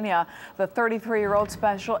Pennsylvania. The 33-year-old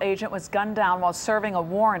special agent was gunned down while serving a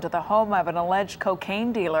warrant at the home of an alleged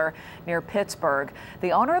cocaine dealer near Pittsburgh.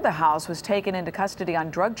 The owner of the house was taken into custody on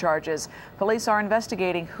drug charges. Police are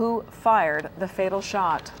investigating who fired the fatal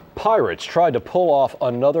shot. Pirates tried to pull off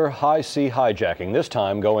another high-sea hijacking, this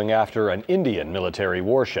time going after an Indian military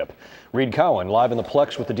warship. Reed Cowan live in the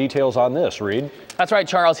Plex with the details on this. Reed? That's right,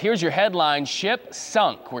 Charles. Here's your headline. Ship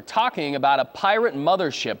sunk. We're talking about a pirate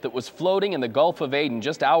mothership that was floating in the Gulf of Aden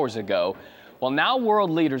just hours ago. Well, now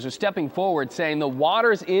world leaders are stepping forward saying the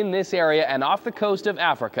waters in this area and off the coast of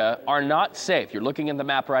Africa are not safe. You're looking at the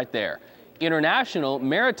map right there. International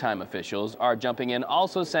maritime officials are jumping in,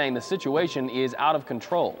 also saying the situation is out of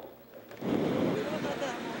control.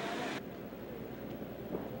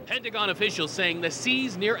 Pentagon officials saying the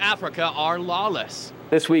seas near Africa are lawless.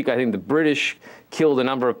 This week, I think the British killed a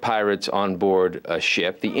number of pirates on board a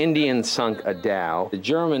ship. The Indians sunk a dhow. The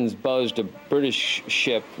Germans buzzed a British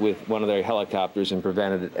ship with one of their helicopters and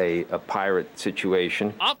prevented a pirate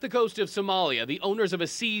situation. Off the coast of Somalia, the owners of a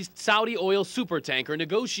seized Saudi oil supertanker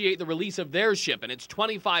negotiate the release of their ship and its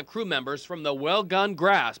 25 crew members from the well-gunned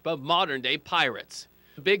grasp of modern-day pirates.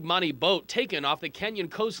 The big money boat taken off the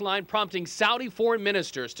Kenyan coastline, prompting Saudi foreign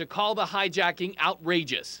ministers to call the hijacking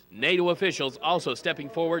outrageous. NATO officials also stepping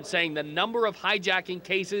forward, saying the number of hijacking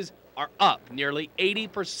cases are up nearly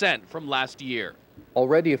 80% from last year.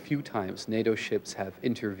 Already a few times, NATO ships have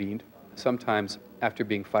intervened. Sometimes, after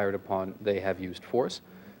being fired upon, they have used force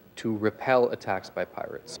to repel attacks by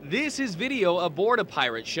pirates. This is video aboard a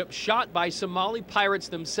pirate ship shot by Somali pirates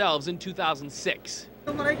themselves in 2006.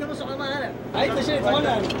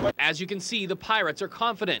 As you can see, the pirates are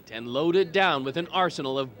confident and loaded down with an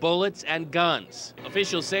arsenal of bullets and guns.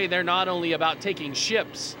 Officials say they're not only about taking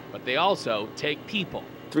ships, but they also take people.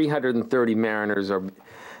 330 mariners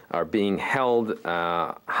are being held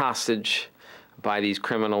hostage by these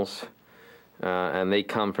criminals, and they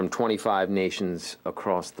come from 25 nations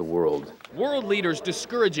across the world. World leaders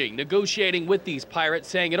discouraging negotiating with these pirates,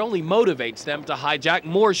 saying it only motivates them to hijack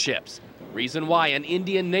more ships. Reason why an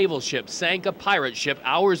Indian naval ship sank a pirate ship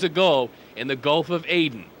hours ago in the Gulf of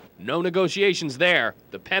Aden. No negotiations there.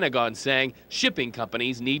 The Pentagon saying shipping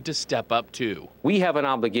companies need to step up too. We have an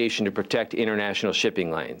obligation to protect international shipping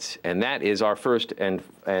lanes, and that is our first and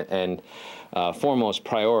foremost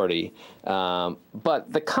priority.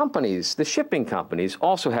 But the companies, the shipping companies,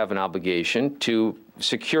 also have an obligation to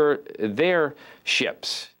secure their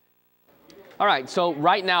ships. All right, so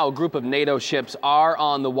right now a group of NATO ships are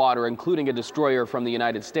on the water, including a destroyer from the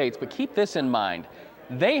United States. But keep this in mind.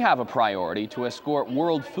 They have a priority to escort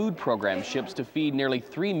World Food Program ships to feed nearly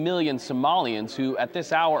 3 million Somalians who at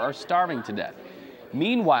this hour are starving to death.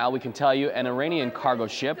 Meanwhile, we can tell you an Iranian cargo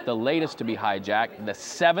ship, the latest to be hijacked, the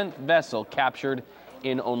 7th vessel captured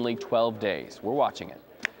in only 12 days. We're watching it.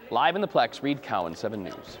 Live in the Plex, Reed Cowan, 7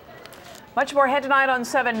 News. Much more ahead tonight on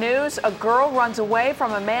 7 News. A girl runs away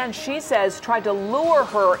from a man she says tried to lure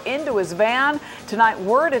her into his van. Tonight,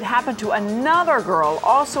 word it happened to another girl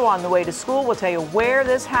also on the way to school. We'll tell you where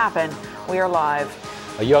this happened. We are live.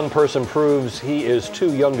 A young person proves he is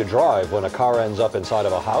too young to drive when a car ends up inside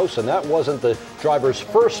of a house, and that wasn't the driver's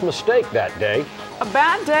first mistake that day. A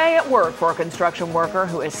bad day at work for a construction worker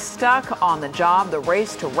who is stuck on the job. The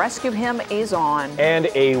race to rescue him is on. And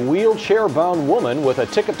a wheelchair-bound woman with a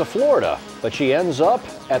ticket to Florida, but she ends up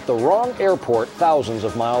at the wrong airport thousands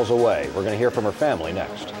of miles away. We're going to hear from her family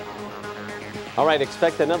next. All right,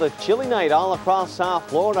 expect another chilly night all across South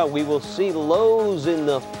Florida. We will see lows in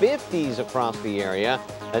the 50s across the area.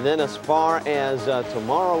 And then as far as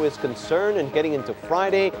tomorrow is concerned and getting into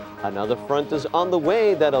Friday, another front is on the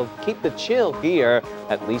way that'll keep the chill here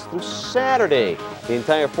at least through Saturday. The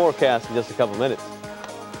entire forecast in just a couple minutes.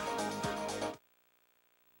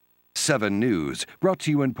 7 News, brought to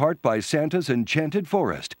you in part by Santa's Enchanted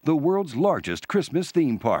Forest, the world's largest Christmas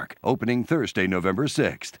theme park, opening Thursday, November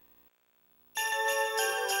 6th.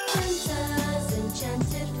 Santa's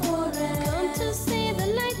Enchanted Forest. Come to see the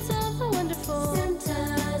lights of a wonderful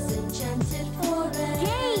Santa's Enchanted Forest.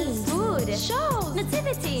 Games, food, shows,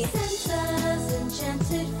 nativity. Santa's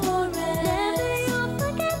Enchanted Forest. Never you'll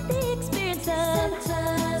forget the experience of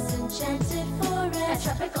Santa's Enchanted Forest. A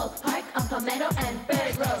tropical park on Palmetto and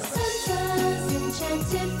Bird Road. Santa's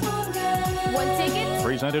Enchanted Forest. One ticket.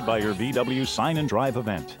 Presented by your VW Sign and Drive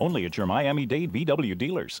event. Only at your Miami-Dade VW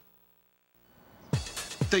dealers.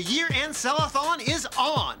 The year-end sell-a-thon is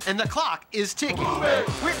on, and the clock is ticking.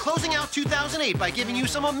 We're closing out 2008 by giving you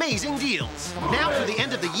some amazing deals. Now through the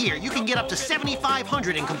end of the year, you can get up to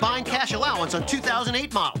 $7,500 in combined cash allowance on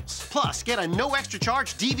 2008 models. Plus, get a no extra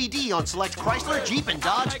charge DVD on select Chrysler, Jeep, and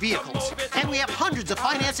Dodge vehicles. And we have hundreds of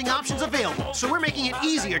financing options available, so we're making it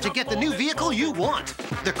easier to get the new vehicle you want.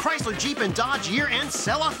 The Chrysler, Jeep, and Dodge year-end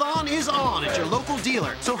sell-a-thon is on at your local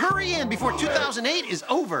dealer. So hurry in before 2008 is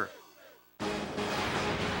over.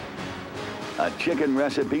 A chicken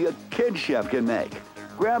recipe a kid chef can make.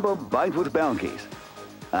 Grab a bite with Bounties.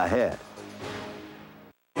 Ahead.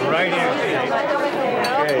 Right here.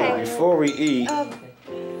 Okay, before we eat.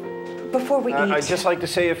 I'd just like to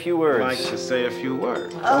say a few words. Like to say a few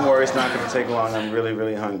words. Don't worry, it's not going to take long. I'm really,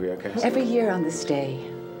 really hungry, okay? Every year on this day,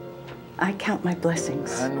 I count my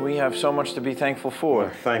blessings. And we have so much to be thankful for. I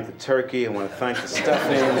want to thank the turkey. I want to thank the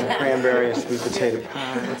stuffing and the cranberry and sweet potato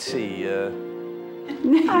pie. Let's see,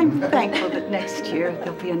 I'm thankful that next year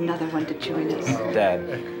there'll be another one to join us. Dad,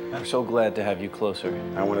 I'm so glad to have you closer.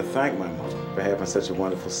 I want to thank my mom for having such a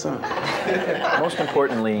wonderful son. Most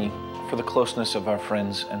importantly, for the closeness of our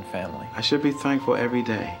friends and family. I should be thankful every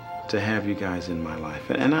day to have you guys in my life,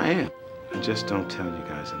 and I am. I just don't tell you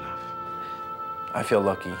guys enough. I feel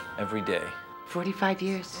lucky every day. 45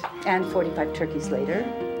 years. And 45 turkeys later.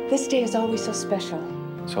 This day is always so special.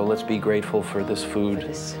 So let's be grateful for this food, For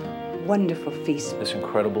this wonderful feast. this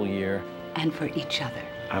incredible year. And for each other.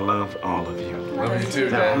 I love all of you. Love you too,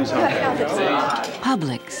 Now, who's up?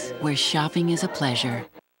 Publix, where shopping is a pleasure.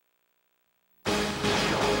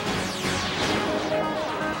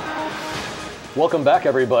 Welcome back,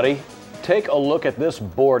 everybody. Take a look at this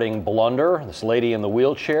boarding blunder. This lady in the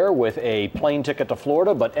wheelchair with a plane ticket to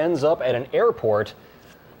Florida, but ends up at an airport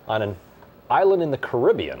on an island in the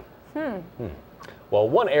Caribbean. Well,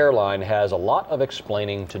 one airline has a lot of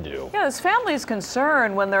explaining to do. Yeah, this family is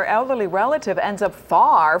concerned when their elderly relative ends up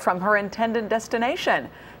far from her intended destination.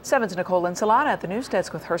 7's Nicole Insalata at the news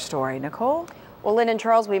desk with her story. Nicole? Well, Lynn and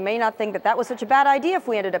Charles, we may not think that that was such a bad idea if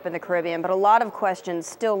we ended up in the Caribbean, but a lot of questions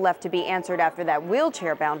still left to be answered after that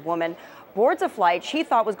wheelchair-bound woman boards a flight she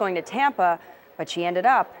thought was going to Tampa, but she ended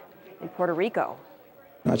up in Puerto Rico.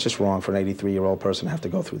 That's just wrong for an 83-year-old person to have to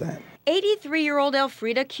go through that. 83-year-old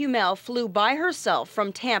Elfrida Cumel flew by herself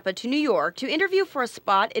from Tampa to New York to interview for a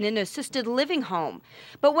spot in an assisted living home.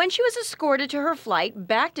 But when she was escorted to her flight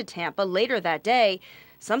back to Tampa later that day,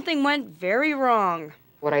 something went very wrong.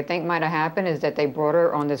 What I think might have happened is that they brought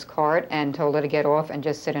her on this cart and told her to get off and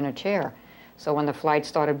just sit in a chair. So when the flight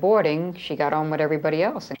started boarding, she got on with everybody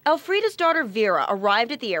else. Elfrida's daughter Vera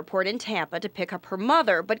arrived at the airport in Tampa to pick up her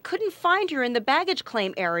mother, but couldn't find her in the baggage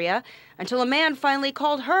claim area until a man finally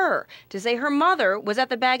called her to say her mother was at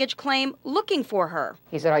the baggage claim looking for her.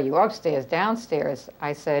 He said, "Are you upstairs, downstairs?"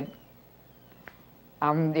 I said,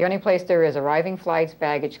 the only place there is arriving flights,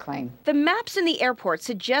 baggage claim. The maps in the airport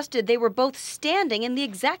suggested they were both standing in the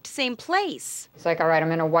exact same place. It's like, "All right,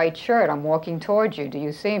 I'm in a white shirt. I'm walking towards you. Do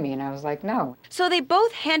you see me?" And I was like, "No." So they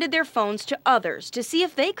both handed their phones to others to see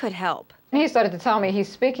if they could help. And he started to tell me he's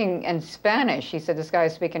speaking in Spanish. He said, "This guy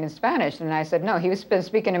is speaking in Spanish." And I said, "No, he's been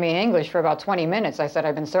speaking to me in English for about 20 minutes. I said,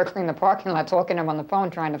 "I've been circling the parking lot, talking to him on the phone,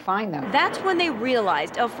 trying to find them." That's when they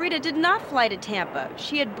realized Elfrida did not fly to Tampa.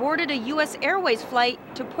 She had boarded a U.S. Airways flight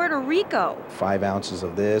to Puerto Rico. 5 ounces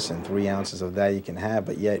of this and 3 ounces of that you can have,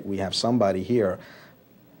 but yet we have somebody here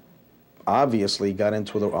obviously got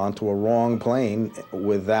onto a wrong plane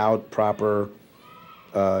without proper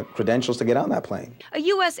credentials to get on that plane. A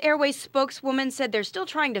U.S. Airways spokeswoman said they're still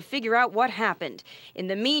trying to figure out what happened. In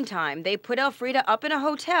the meantime, they put Elfrida up in a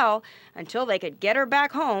hotel until they could get her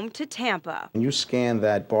back home to Tampa. When you scan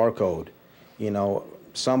that barcode, you know,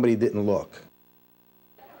 somebody didn't look.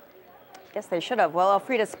 Yes, they should have. Well,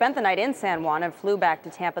 Elfrida spent the night in San Juan and flew back to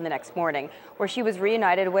Tampa the next morning, where she was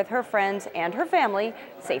reunited with her friends and her family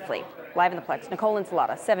safely. Live in the Plex, Nicole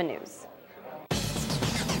Insalata, 7 News.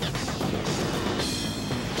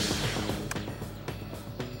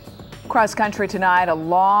 Cross country tonight, a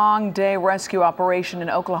long day rescue operation in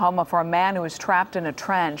Oklahoma for a man who was trapped in a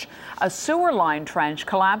trench. A sewer line trench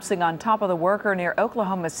collapsing on top of the worker near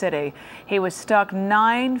Oklahoma City. He was stuck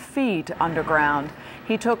 9 feet underground.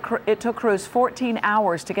 It took crews 14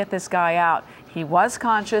 hours to get this guy out. He was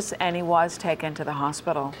conscious and he was taken to the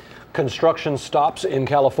hospital. Construction stops in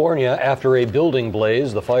California after a building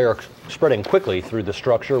blaze. The fire spreading quickly through the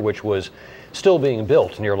structure, which was still being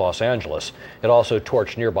built near Los Angeles. It also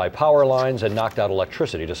torched nearby power lines and knocked out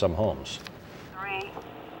electricity to some homes. 3,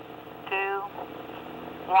 2,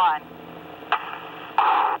 1.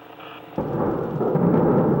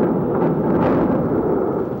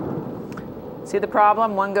 See the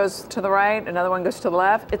problem? One goes to the right, another one goes to the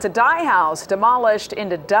left. It's a dye house demolished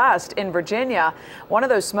into dust in Virginia. One of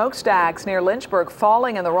those smokestacks near Lynchburg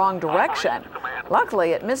falling in the wrong direction.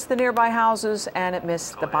 Luckily, it missed the nearby houses and it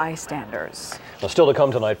missed the bystanders. Now, still to come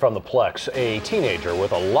tonight from the Plex, a teenager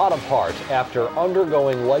with a lot of heart after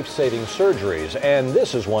undergoing life-saving surgeries, and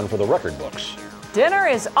this is one for the record books. Dinner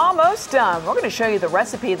is almost done. We're going to show you the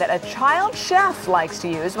recipe that a child chef likes to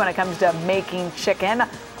use when it comes to making chicken.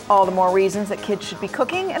 All the more reasons that kids should be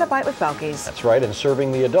cooking in A Bite with Belkis. That's right, and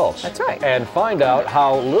serving the adults. That's right. And find out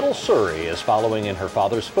how little Suri is following in her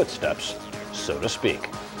father's footsteps, so to speak.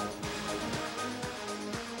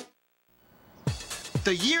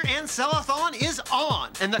 The year-end sell-a-thon is on,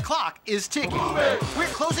 and the clock is ticking. We're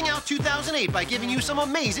closing out 2008 by giving you some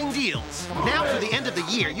amazing deals. Now through the end of the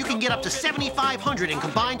year, you can get up to $7,500 in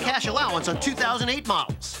combined cash allowance on 2008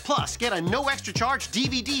 models. Plus, get a no extra charge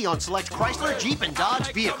DVD on select Chrysler, Jeep, and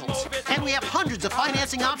Dodge vehicles. And we have hundreds of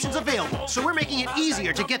financing options available, so we're making it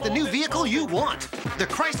easier to get the new vehicle you want. The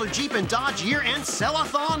Chrysler, Jeep, and Dodge year-end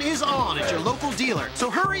sell-a-thon is on at your local dealer. So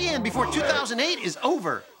hurry in before 2008 is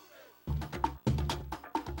over.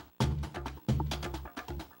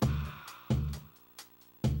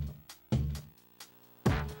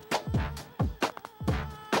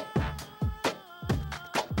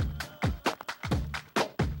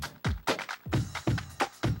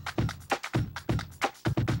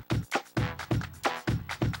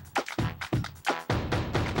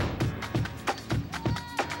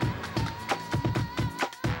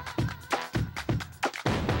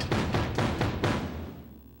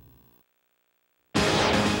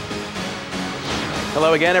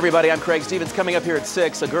 Hello again, everybody. I'm Craig Stevens. Coming up here at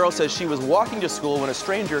 6, a girl says she was walking to school when a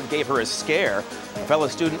stranger gave her a scare. A fellow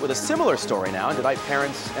student with a similar story now, and tonight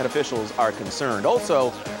parents and officials are concerned.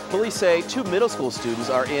 Also, police say 2 middle school students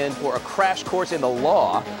are in for a crash course in the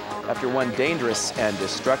law after one dangerous and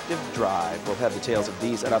destructive drive. We'll have details of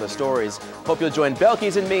these and other stories. Hope you'll join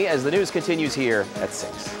Belkis and me as the news continues here at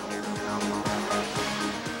 6.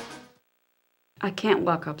 I can't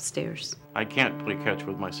walk upstairs. I can't play catch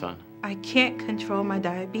with my son. I can't control my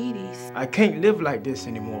diabetes. I can't live like this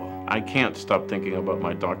anymore. I can't stop thinking about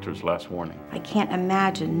my doctor's last warning. I can't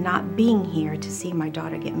imagine not being here to see my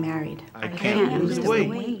daughter get married. I can't lose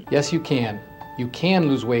weight. Yes, you can. You can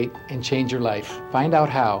lose weight and change your life. Find out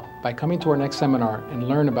how by coming to our next seminar and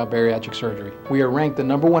learn about bariatric surgery. We are ranked the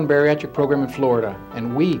 #1 bariatric program in Florida,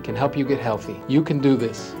 and we can help you get healthy. You can do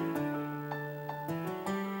this.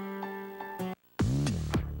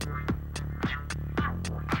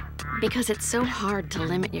 Because it's so hard to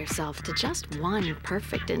limit yourself to just one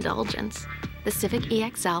perfect indulgence, the Civic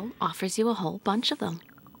EXL offers you a whole bunch of them,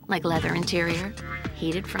 like leather interior,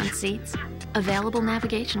 heated front seats, available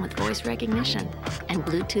navigation with voice recognition, and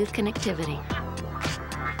Bluetooth connectivity.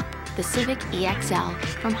 The Civic EXL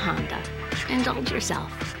from Honda. Indulge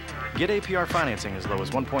yourself. Get APR financing as low as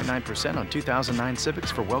 1.9% on 2009 Civics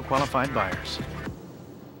for well-qualified buyers.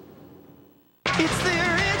 It's the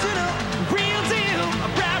original, real deal,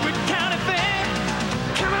 Broward County Fair.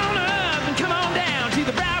 Come on up and come on down to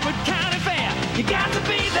the Broward County Fair. You got to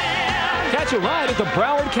be there. Catch a ride at the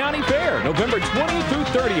Broward County Fair, November 20th through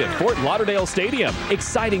 30th, Fort Lauderdale Stadium.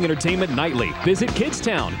 Exciting entertainment nightly. Visit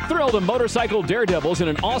Kidstown. Thrill the motorcycle daredevils in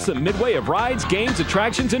an awesome midway of rides, games,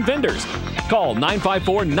 attractions, and vendors. Call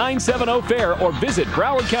 954-970-FAIR or visit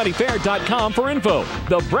BrowardCountyFair.com for info.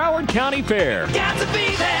 The Broward County Fair. Got to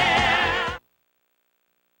be there.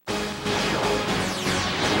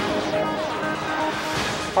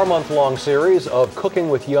 Our month-long series of Cooking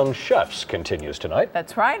with Young Chefs continues tonight.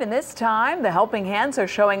 That's right, and this time the helping hands are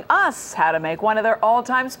showing us how to make one of their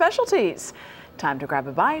all-time specialties. Time to grab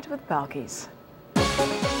a bite with Belkis.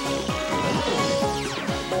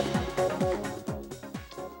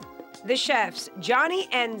 The chefs, Johnny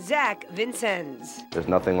and Zach Vincennes. There's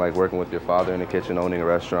nothing like working with your father in the kitchen, owning a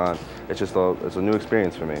restaurant. It's a new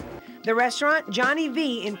experience for me. The restaurant, Johnny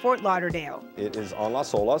V in Fort Lauderdale. It is on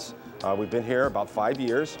Las Olas. We've been here about 5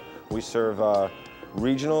 years. We serve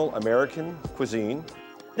regional American cuisine.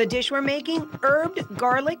 The dish we're making, herbed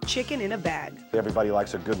garlic chicken in a bag. Everybody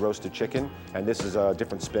likes a good roasted chicken, and this is a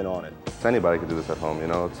different spin on it. Anybody can do this at home, you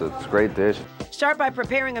know, it's a great dish. Start by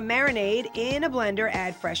preparing a marinade in a blender.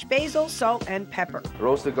 Add fresh basil, salt, and pepper.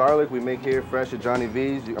 Roasted garlic we make here fresh at Johnny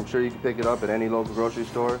V's. I'm sure you can pick it up at any local grocery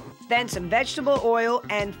store. Then some vegetable oil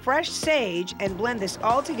and fresh sage, and blend this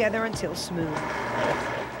all together until smooth.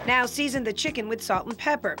 Now season the chicken with salt and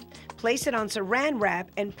pepper. Place it on saran wrap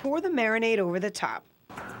and pour the marinade over the top.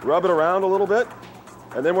 Rub it around a little bit,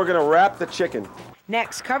 and then we're gonna wrap the chicken.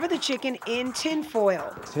 Next, cover the chicken in tin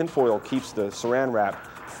foil. Tin foil keeps the saran wrap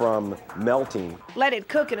from melting. Let it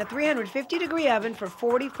cook in a 350-degree oven for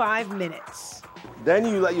 45 minutes. Then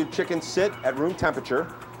you let your chicken sit at room temperature,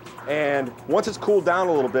 and once it's cooled down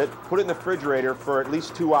a little bit, put it in the refrigerator for at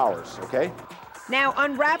least 2 hours, okay? Now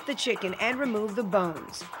unwrap the chicken and remove the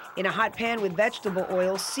bones. In a hot pan with vegetable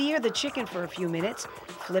oil, sear the chicken for a few minutes,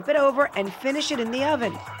 flip it over, and finish it in the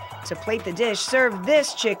oven. To plate the dish, serve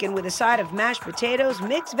this chicken with a side of mashed potatoes,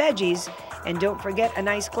 mixed veggies, and don't forget a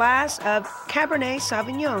nice glass of Cabernet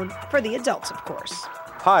Sauvignon for the adults, of course.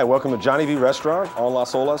 Hi, welcome to Johnny V Restaurant on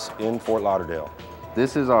Las Olas in Fort Lauderdale.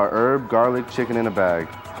 This is our herb garlic chicken in a bag.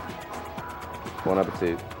 Bon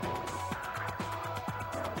appetit.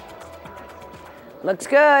 Looks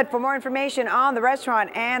good. For more information on the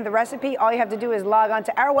restaurant and the recipe, all you have to do is log on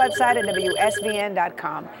to our website at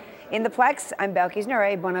WSVN.com. In the Plex, I'm Belkis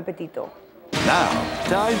Nure. Bon appetito. Now,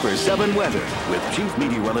 time for 7 weather with Chief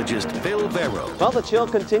Meteorologist Phil Vero. Well, the chill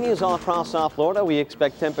continues all across South Florida. We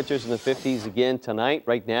expect temperatures in the 50s again tonight.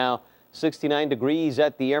 Right now, 69 degrees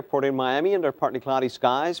at the airport in Miami under partly cloudy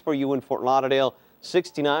skies. For you in Fort Lauderdale,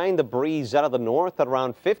 69. The breeze out of the north at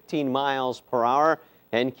around 15 miles per hour.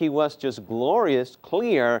 And Key West just glorious,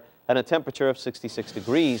 clear, and a temperature of 66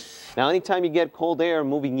 degrees. Now, anytime you get cold air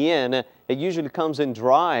moving in, it usually comes in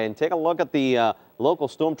dry. And take a look at the local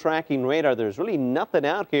storm tracking radar. There's really nothing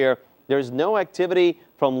out here. There's no activity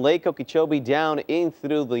from Lake Okeechobee down in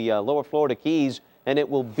through the lower Florida Keys, and it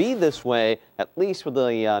will be this way at least for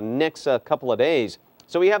the next couple of days.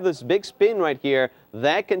 So we have this big spin right here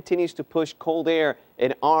that continues to push cold air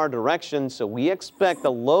in our direction. So we expect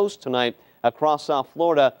the lows tonight across South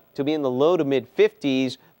Florida to be in the low to mid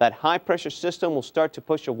 50s. That high pressure system will start to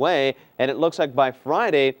push away, and it looks like by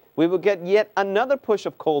Friday we will get yet another push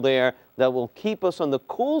of cold air that will keep us on the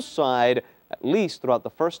cool side at least throughout the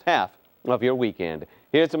first half of your weekend.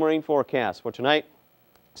 Here's the marine forecast for tonight.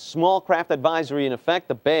 Small craft advisory in effect,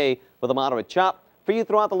 the bay with a moderate chop. For you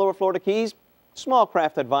throughout the lower Florida Keys, small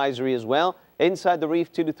craft advisory as well. Inside the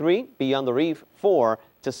reef 2 to 3, beyond the reef 4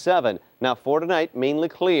 to 7. Now for tonight, mainly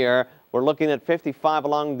clear. We're looking at 55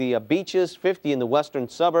 along the beaches, 50 in the western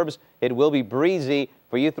suburbs. It will be breezy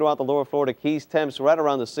for you throughout the lower Florida Keys. Temps right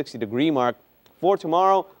around the 60-degree mark. For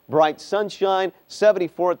tomorrow, bright sunshine,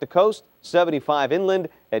 74 at the coast, 75 inland.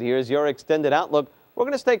 And here's your extended outlook. We're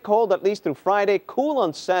going to stay cold at least through Friday, cool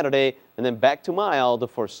on Saturday, and then back to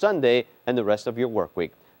mild for Sunday and the rest of your work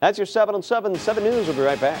week. That's your 7 on 7 News. We'll be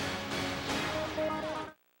right back.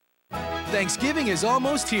 Thanksgiving is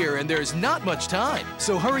almost here and there's not much time.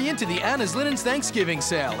 So hurry into the Anna's Linens Thanksgiving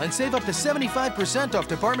sale and save up to 75% off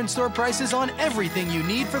department store prices on everything you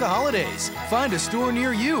need for the holidays. Find a store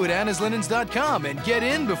near you at annaslinens.com and get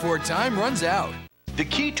in before time runs out. The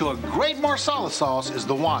key to a great Marsala sauce is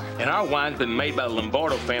the wine. And our wine's been made by the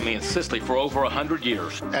Lombardo family in Sicily for over 100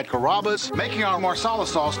 years. At Carrabba's, making our Marsala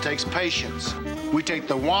sauce takes patience. We take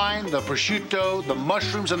the wine, the prosciutto, the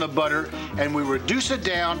mushrooms, and the butter, and we reduce it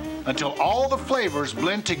down until all the flavors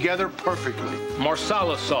blend together perfectly.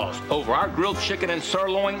 Marsala sauce over our grilled chicken and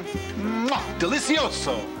sirloin. Mwah,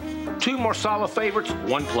 delicioso. 2 Marsala favorites,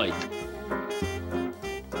 1 plate.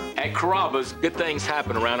 At Carrabba's, good things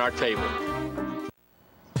happen around our table.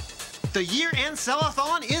 The year-end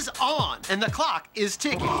sell-a-thon is on, and the clock is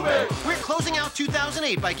ticking. We're closing out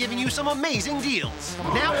 2008 by giving you some amazing deals.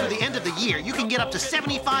 Now, through the end of the year, you can get up to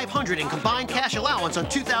 $7,500 in combined cash allowance on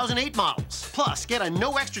 2008 models. Plus, get a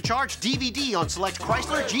no extra charge DVD on select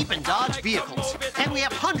Chrysler, Jeep, and Dodge vehicles. And we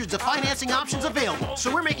have hundreds of financing options available,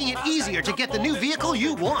 so we're making it easier to get the new vehicle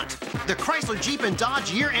you want. The Chrysler, Jeep, and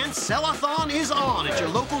Dodge year-end sell-a-thon is on at your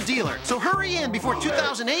local dealer. So hurry in before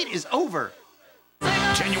 2008 is over.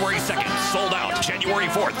 January 2nd, sold out. January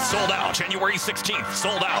 4th, sold out. January 16th,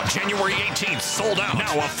 sold out. January 18th, sold out.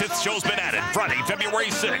 Now a 5th show's been added. Friday, February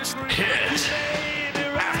 6th. Hit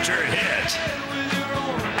after hit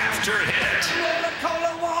after hit.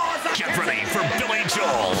 Get ready for Billy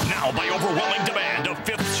Joel. Now by overwhelming demand, a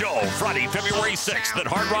 5th show. Friday, February 6th at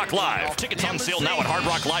Hard Rock Live. Tickets on sale now at Hard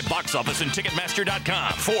Rock Live box office and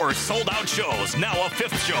Ticketmaster.com. 4 sold-out shows. Now a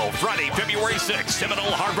 5th show. Friday, February 6th.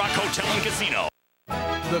 Seminole Hard Rock Hotel and Casino.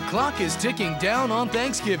 The clock is ticking down on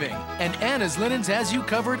Thanksgiving, and Anna's Linens has you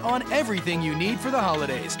covered on everything you need for the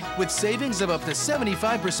holidays, with savings of up to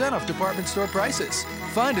 75% off department store prices.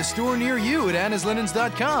 Find a store near you at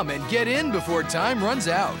annaslinens.com and get in before time runs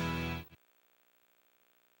out.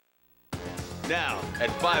 Now at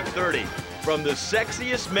 5:30, from the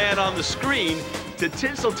sexiest man on the screen to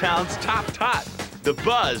Tinseltown's top tot, the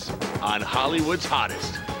buzz on Hollywood's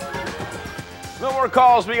hottest. No more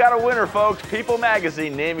calls, we got a winner, folks. People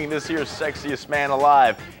Magazine naming this year's sexiest man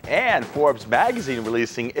alive, and Forbes Magazine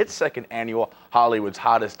releasing its 2nd annual Hollywood's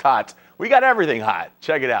Hottest Tots. We got everything hot.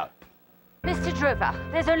 Check it out. Mr. Drover,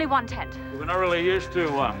 there's only one tent. We're not really used to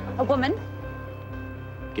a woman.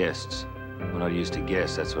 guests. We're not used to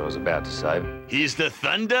guests, that's what I was about to say. He's the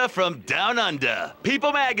Thunder from Down Under.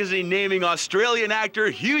 People Magazine naming Australian actor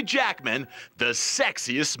Hugh Jackman the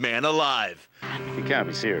sexiest man alive. You can't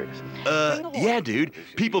be serious. Yeah, dude.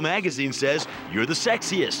 People Magazine says you're the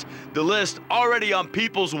sexiest. The list already on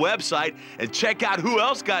People's website, and check out who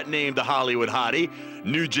else got named the Hollywood Hottie.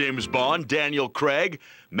 New James Bond, Daniel Craig,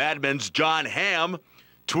 Mad Men's John Hamm,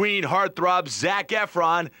 tween heartthrob Zac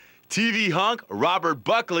Efron, TV hunk Robert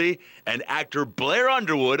Buckley, and actor Blair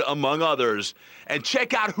Underwood, among others. And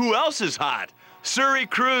check out who else is hot. Suri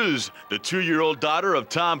Cruise, the 2-year-old daughter of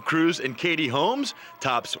Tom Cruise and Katie Holmes,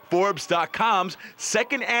 tops Forbes.com's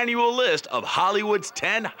second annual list of Hollywood's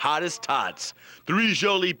 10 hottest tots. 3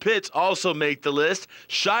 Jolie Pitts also make the list.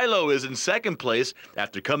 Shiloh is in second place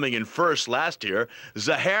after coming in first last year.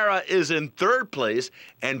 Zahara is in third place,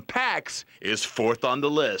 and Pax is fourth on the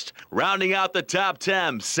list. Rounding out the top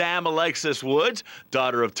 10, Sam Alexis Woods,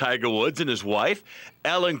 daughter of Tiger Woods and his wife.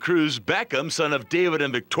 Ellen Cruz Beckham, son of David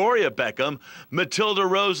and Victoria Beckham. Matilda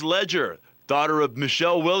Rose Ledger, daughter of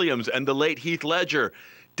Michelle Williams and the late Heath Ledger.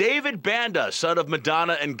 David Banda, son of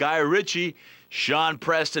Madonna and Guy Ritchie. Sean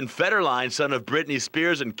Preston Federline, son of Britney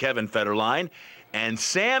Spears and Kevin Federline. And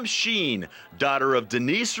Sam Sheen, daughter of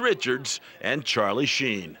Denise Richards and Charlie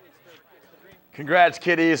Sheen. Congrats,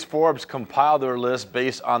 kiddies. Forbes compiled their list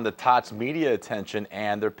based on the tots' media attention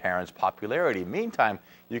and their parents' popularity. Meantime,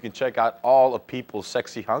 you can check out all of People's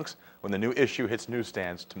sexy hunks when the new issue hits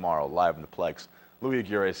newsstands tomorrow, live in the Plex. Louis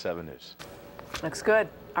Aguirre, 7 News. Looks good.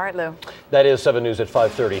 All right, Lou. That is 7 News at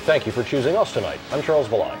 5:30. Thank you for choosing us tonight. I'm Charles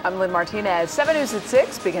Balai. I'm Lynn Martinez. 7 News at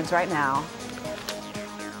 6 begins right now.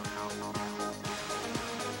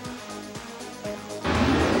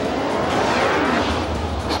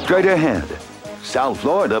 Straight ahead, South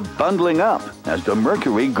Florida bundling up as the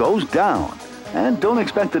mercury goes down. And don't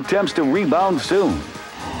expect the temps to rebound soon.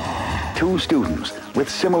 2 students with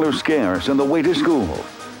similar scares on the way to school.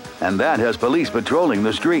 And that has police patrolling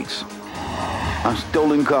the streets. A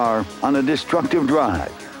stolen car on a destructive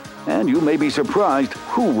drive. And you may be surprised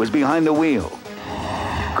who was behind the wheel.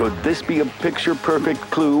 Could this be a picture-perfect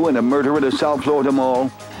clue in a murder at a South Florida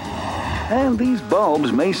mall? And these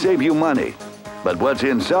bulbs may save you money, but what's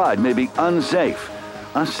inside may be unsafe.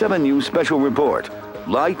 A 7 News special report,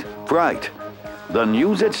 Light Bright. The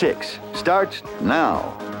news at 6 starts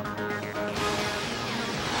now.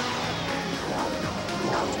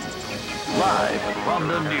 Live from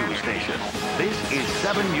the news station, this is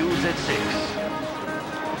 7 News at 6.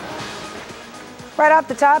 Right off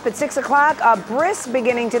the top at 6 o'clock, a brisk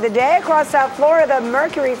beginning to the day across South Florida.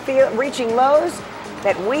 Mercury reaching lows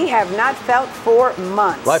that we have not felt for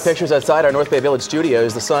months. Live pictures outside our North Bay Village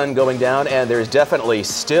studios, the sun going down, and there's definitely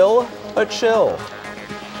still a chill.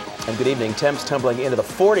 And good evening. Temps tumbling into the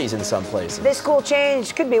 40s in some places. This cool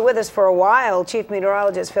change could be with us for a while. Chief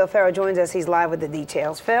Meteorologist Phil Farrow joins us. He's live with the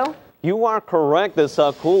details. Phil? You are correct. This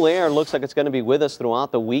cool air looks like it's going to be with us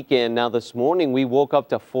throughout the weekend. Now, this morning we woke up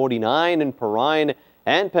to 49 in Perrine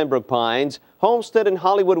and Pembroke Pines. Homestead and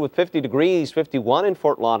Hollywood with 50 degrees, 51 in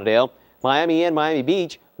Fort Lauderdale. Miami and Miami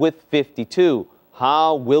Beach with 52.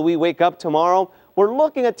 How will we wake up tomorrow? We're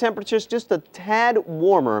looking at temperatures just a tad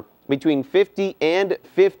warmer, between 50 and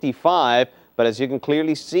 55. But as you can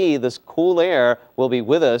clearly see, this cool air will be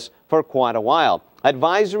with us for quite a while.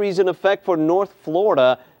 Advisories in effect for North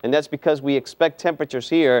Florida, and that's because we expect temperatures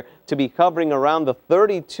here to be hovering around the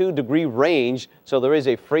 32-degree range. So there is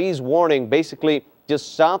a freeze warning basically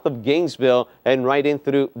just south of Gainesville and right in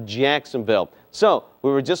through Jacksonville. So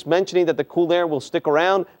we were just mentioning that the cool air will stick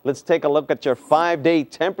around. Let's take a look at your 5-day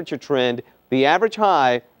temperature trend. The average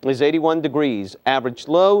high is 81 degrees, average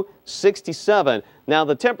low 67. Now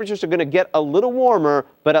the temperatures are going to get a little warmer,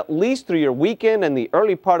 but at least through your weekend and the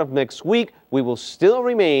early part of next week, we will still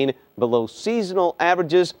remain below seasonal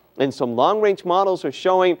averages, and some long-range models are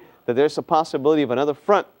showing that there's a possibility of another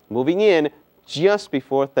front moving in just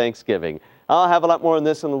before Thanksgiving. I'll have a lot more on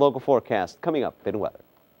this in the local forecast coming up in weather.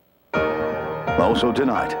 Also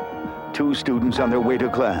tonight, 2 students on their way to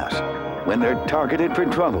class when they're targeted for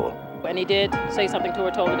trouble. And he did say something to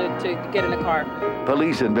her, told her to get in the car.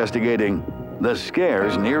 Police investigating the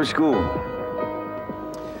scares near school.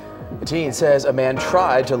 The teen says a man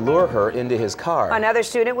tried to lure her into his car. Another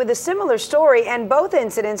student with a similar story, and both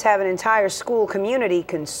incidents have an entire school community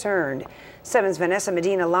concerned. 7's Vanessa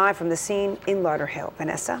Medina live from the scene in Lauderhill.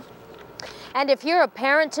 Vanessa? And if you're a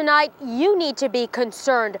parent tonight, you need to be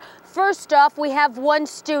concerned. First off, we have one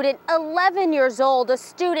student, 11 years old, a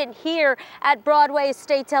student here at Broadway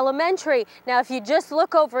Estates Elementary. Now, if you just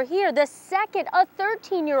look over here, the second, a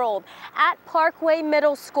 13-year-old at Parkway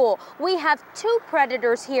Middle School. We have 2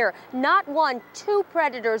 predators here, not 1, 2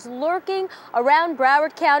 predators lurking around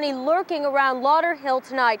Broward County, lurking around Lauderhill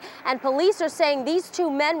tonight. And police are saying these 2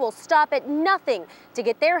 men will stop at nothing to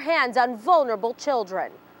get their hands on vulnerable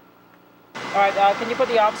children. All right, can you put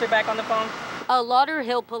the officer back on the phone? A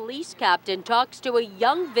Lauderhill police captain talks to a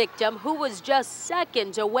young victim who was just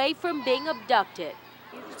seconds away from being abducted.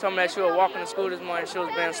 told me that she was walking to school this morning. She was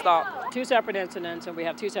being stalked. 2 separate incidents, and we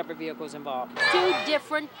have 2 separate vehicles involved. 2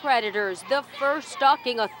 different predators. The first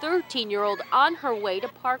stalking a 13-year-old on her way to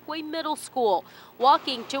Parkway Middle School.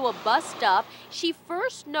 Walking to a bus stop, she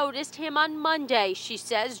first noticed him on Monday, she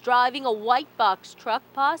says, driving a white box truck,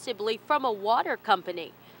 possibly from a water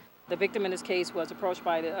company. The victim in this case was approached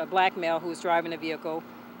by a black male who was driving the vehicle.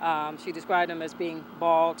 She described him as being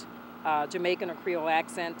bald, Jamaican or Creole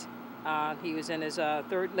accent. He was in his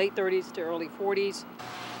late 30s to early 40s.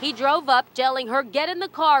 He drove up telling her, "Get in the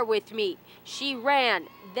car with me." She ran.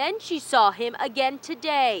 Then she saw him again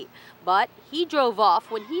today. But he drove off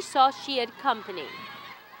when he saw she had company.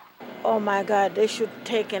 Oh my God, they should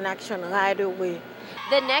take an action right away.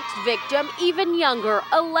 The next victim, even younger,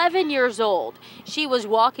 11 years old. She was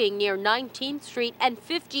walking near 19th Street and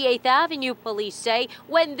 58th Avenue, police say,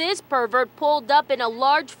 when this pervert pulled up in a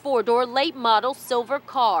large 4-door late model silver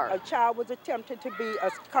car. A child was attempted to be,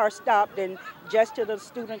 a car stopped and gestured to the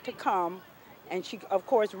student to come. And she, of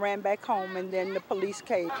course, ran back home, and then the police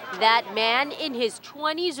came. That man in his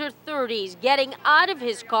 20s or 30s getting out of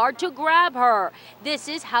his car to grab her. This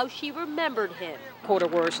is how she remembered him. Quote her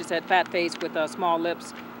words, she said, fat face with small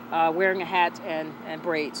lips, wearing a hat and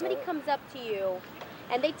braids. Somebody comes up to you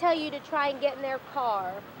and they tell you to try and get in their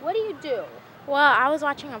car. What do? Well, I was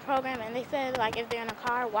watching a program and they said, like, if they're in a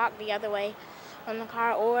car, walk the other way from the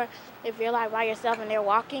car, or if you're like by yourself and they're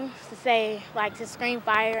walking, to say, like, to scream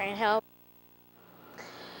fire and help.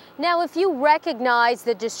 Now, if you recognize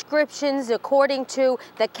the descriptions according to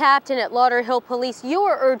the captain at Lauderhill Police, you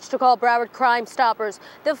are urged to call Broward Crime Stoppers.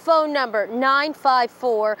 The phone number,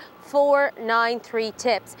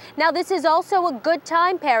 954-493-TIPS. Now, this is also a good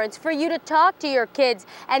time, parents, for you to talk to your kids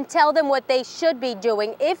and tell them what they should be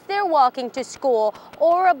doing if they're walking to school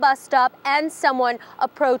or a bus stop and someone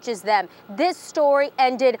approaches them. This story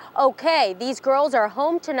ended okay. These girls are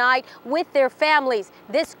home tonight with their families.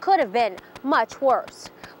 This could have been much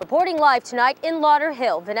worse. Reporting live tonight in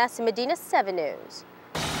Lauderhill, Vanessa Medina, 7 News.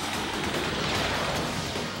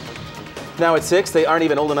 Now at 6, they aren't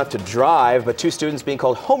even old enough to drive, but 2 students being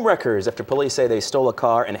called homewreckers after police say they stole a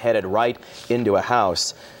car and headed right into a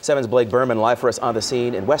house. 7's Blake Berman live for us on the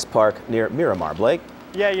scene in West Park near Miramar. Blake?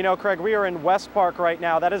 Yeah, you know, Craig, we are in West Park right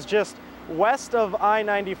now. That is just west of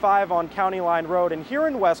I-95 on County Line Road. And here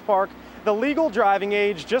in West Park, the legal driving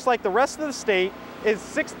age, just like the rest of the state, is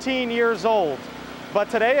 16 years old. But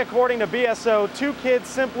today, according to BSO, 2 kids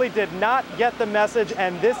simply did not get the message,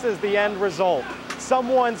 and this is the end result.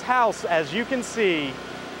 Someone's house, as you can see,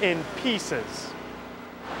 in pieces.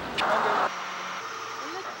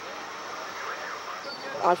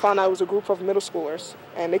 I found out it was a group of middle schoolers,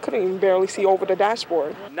 and they couldn't even barely see over the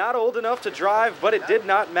dashboard. Not old enough to drive, but it did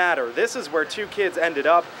not matter. This is where 2 kids ended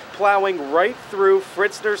up, plowing right through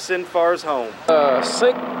Fritzner Sinfar's home.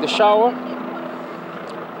 Sink, the shower,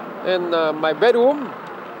 and my bedroom.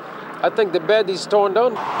 I think the bed is torn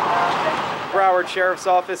down. Broward Sheriff's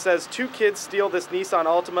Office says 2 kids steal this Nissan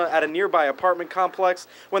Altima at a nearby apartment complex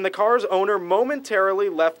when the car's owner momentarily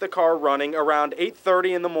left the car running around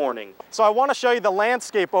 8:30 in the morning. So I want to show you the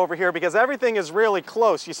landscape over here because everything is really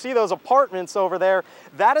close. You see those apartments over there?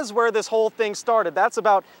 That is where this whole thing started. That's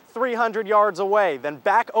about 300 yards away. Then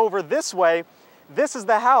back over this way, this is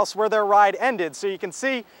the house where their ride ended. So you can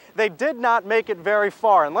see they did not make it very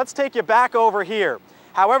far. And let's take you back over here.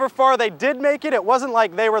 However far they did make it, it wasn't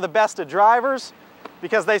like they were the best of drivers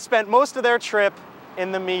because they spent most of their trip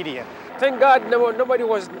in the median. Thank God nobody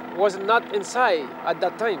was not inside at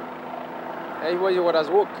that time. Everybody was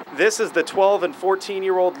at work. This is the 12 and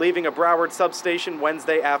 14-year-old leaving a Broward substation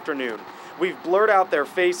Wednesday afternoon. We've blurred out their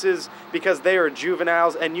faces because they are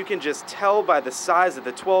juveniles, and you can just tell by the size of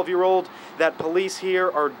the 12-year-old that police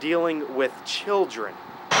here are dealing with children.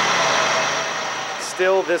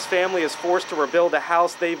 Still, this family is forced to rebuild a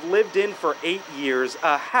house they've lived in for 8 years,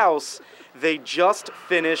 a house they just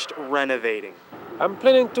finished renovating. I'm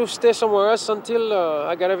planning to stay somewhere else until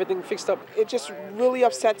I got everything fixed up. It just really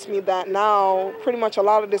upsets me that now pretty much a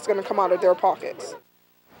lot of this is going to come out of their pockets.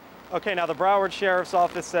 Okay, now the Broward Sheriff's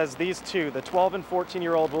Office says these 2, the 12 and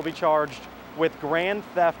 14-year-old, will be charged with grand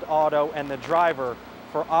theft auto and the driver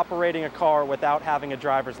for operating a car without having a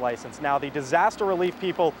driver's license. Now, the disaster relief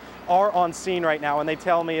people are on scene right now, and they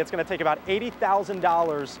tell me it's going to take about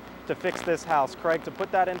 $80,000 to fix this house. Craig, to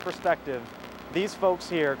put that in perspective, these folks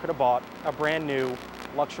here could have bought a brand new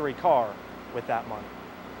luxury car with that money.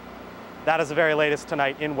 That is the very latest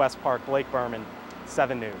tonight in West Park. Blake Berman,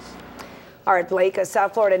 7 News. All right, Blake, a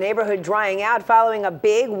South Florida neighborhood drying out following a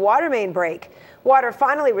big water main break. Water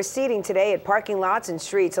finally receding today at parking lots and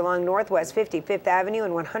streets along Northwest 55th Avenue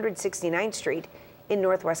and 169th Street. in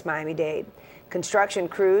northwest Miami-Dade. Construction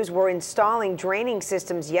crews were installing draining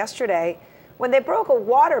systems yesterday when they broke a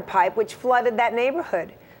water pipe which flooded that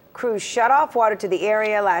neighborhood. Crews shut off water to the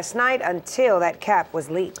area last night until that cap was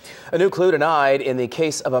leaked. A new clue denied in the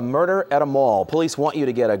case of a murder at a mall. Police want you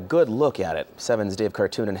to get a good look at it. 7's Dave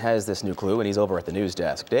Cartoonan has this new clue, and he's over at the news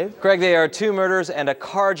desk. Dave? Craig, there are 2 murders and a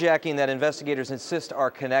carjacking that investigators insist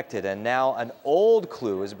are connected, and now an old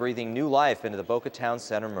clue is breathing new life into the Boca Town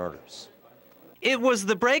Center murders. It was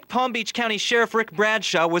the break Palm Beach County Sheriff Rick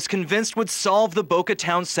Bradshaw was convinced would solve the Boca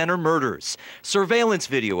Town Center murders. Surveillance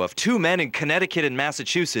video of 2 men in Connecticut and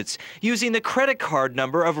Massachusetts using the credit card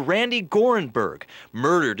number of Randy Gorenberg,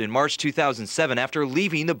 murdered in March 2007 after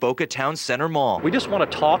leaving the Boca Town Center Mall. We just want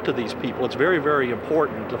to talk to these people. It's very, very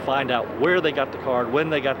important to find out where they got the card, when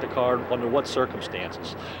they got the card, under what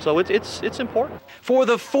circumstances. So it's important. For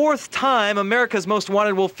the 4th time, America's Most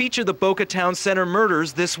Wanted will feature the Boca Town Center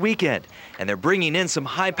murders this weekend, and they're bringing in some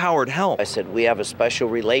high-powered help. I said, we have a special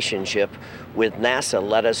relationship with NASA.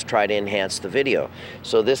 Let us try to enhance the video.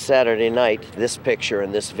 So this Saturday night, this picture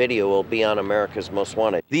and this video will be on America's Most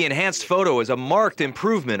Wanted. The enhanced photo is a marked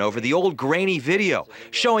improvement over the old grainy video,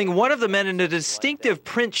 showing one of the men in a distinctive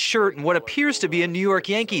print shirt and what appears to be a New York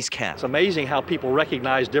Yankees cap. It's amazing how people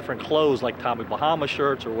recognize different clothes like Tommy Bahama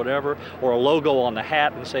shirts or whatever, or a logo on the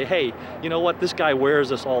hat and say, hey, you know what, this guy wears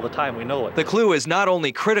this all the time, we know it. The clue is not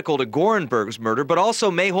only critical to Gorenberg's murder, but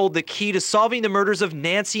also may hold the key to solving the murders of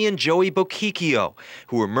Nancy and Joey Bochicchio,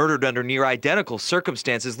 who were murdered under near identical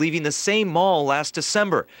circumstances leaving the same mall last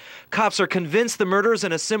December. Cops are convinced the murders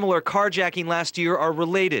and a similar carjacking last year are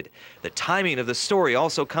related. The timing of the story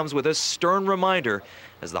also comes with a stern reminder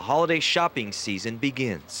as the holiday shopping season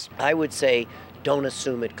begins. I would say, don't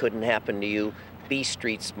assume it couldn't happen to you. Be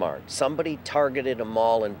street smart. Somebody targeted a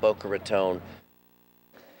mall in Boca Raton.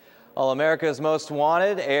 All America's Most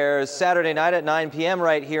Wanted airs Saturday night at 9 p.m.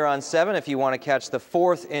 right here on 7 if you want to catch the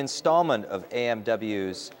 4th installment of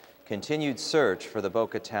AMW's continued search for the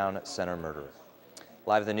Boca Town Center murderer.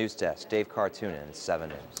 Live at the news desk, Dave Cartoonan, 7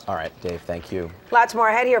 News. All right, Dave, thank you. Lots more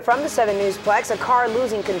ahead here from the 7 Newsplex. A car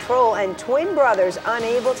losing control and twin brothers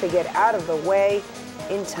unable to get out of the way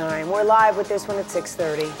in time. We're live with this one at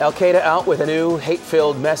 6:30. Al-Qaeda out with a new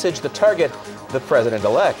hate-filled message. The target, the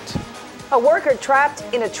president-elect. A worker trapped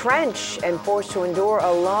in a trench and forced to endure a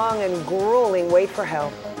long and grueling wait for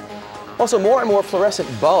help. Also, more and more fluorescent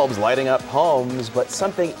bulbs lighting up homes, but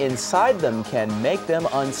something inside them can make them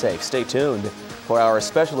unsafe. Stay tuned for our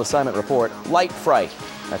special assignment report, Light Fright.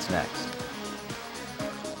 That's next.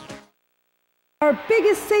 Our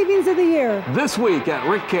biggest savings of the year. This week at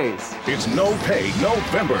Rick Case. It's No Pay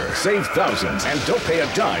November. Save thousands and don't pay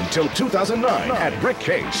a dime till 2009 at Rick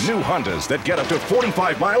Case. New Hondas that get up to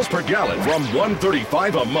 45 miles per gallon from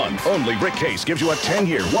 $135 a month. Only Rick Case gives you a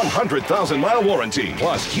 10-year, 100,000-mile warranty.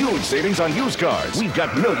 Plus huge savings on used cars. We've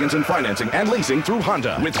got millions in financing and leasing through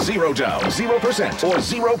Honda with 0 down, 0% or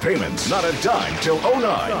 0 payments. Not a dime till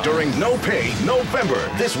 09 during No Pay November.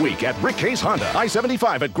 This week at Rick Case Honda,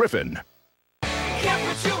 I-75 at Griffin. Get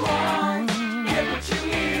what you want, get what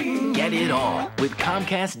you need. Get it all with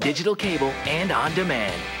Comcast Digital Cable and On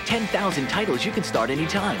Demand. 10,000 titles you can start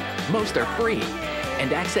anytime. Most are free.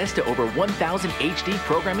 And access to over 1,000 HD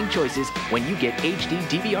programming choices when you get HD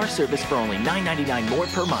DVR service for only $9.99 more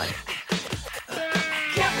per month.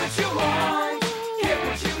 Get what you want, get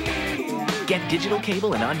what you need. Get digital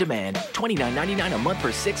cable and On Demand. $29.99 a month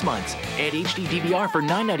for 6 months. Add HD DVR for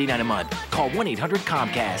 $9.99 a month. Call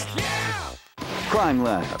 1-800-COMCAST. Crime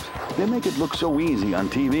Labs. They make it look so easy on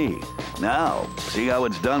TV. Now, see how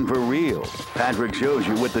it's done for real. Patrick shows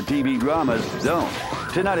you what the TV dramas don't.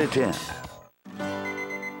 Tonight at 10.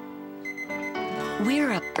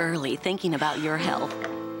 We're up early thinking about your health,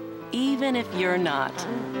 even if you're not.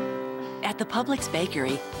 At the Publix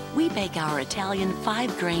Bakery, we bake our Italian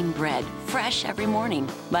 5-grain bread fresh every morning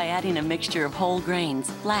by adding a mixture of whole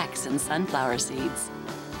grains, flax, and sunflower seeds.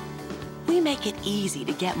 We make it easy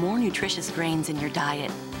to get more nutritious grains in your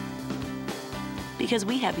diet because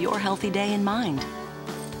we have your healthy day in mind.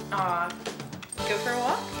 Go for a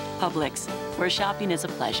walk? Publix, where shopping is a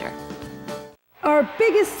pleasure. Our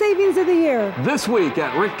biggest savings of the year. This week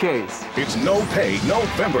at Rick Case. It's No Pay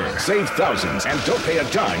November. Save thousands and don't pay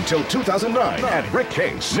a dime till 2009 at Rick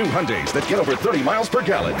Case. New Hyundais that get over 30 miles per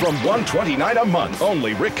gallon from $129 a month.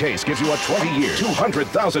 Only Rick Case gives you a 20-year,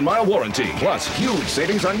 200,000-mile warranty. Plus huge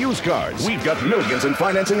savings on used cars. We've got millions in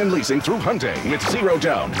financing and leasing through Hyundai with 0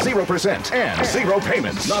 down, 0% and 0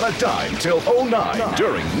 payments. Not a dime till 09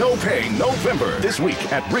 during No Pay November. This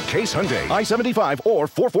week at Rick Case Hyundai, I-75 or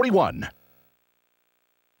 441.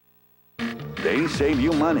 They save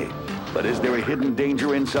you money. But is there a hidden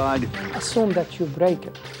danger inside? Assume that you break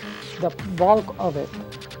it. The bulk of it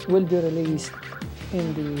will be released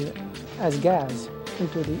as gas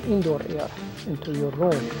into the indoor air, into your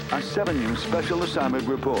room. A 7 News special assignment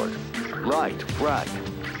report. Light bright.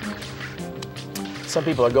 Some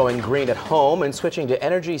people are going green at home and switching to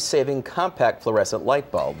energy-saving compact fluorescent light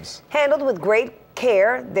bulbs. Handled with great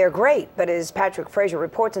care, they're great. But as Patrick Frazier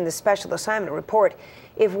reports in the special assignment report,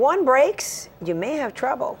 if one breaks, you may have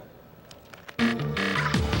trouble.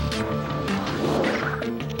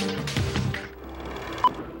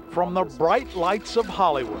 From the bright lights of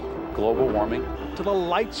Hollywood, global warming, to the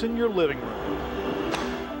lights in your living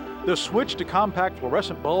room, the switch to compact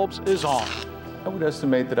fluorescent bulbs is on. I would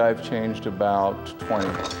estimate that I've changed about 20.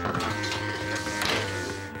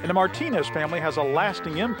 And the Martinez family has a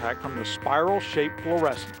lasting impact from the spiral-shaped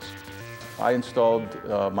fluorescence. I installed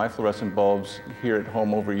my fluorescent bulbs here at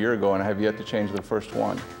home over a year ago, and I have yet to change the first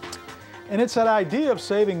one. And it's that idea of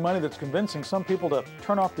saving money that's convincing some people to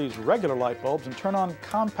turn off these regular light bulbs and turn on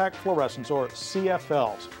compact fluorescents, or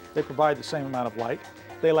CFLs. They provide the same amount of light,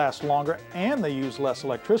 they last longer, and they use less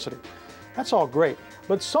electricity. That's all great,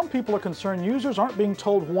 but some people are concerned users aren't being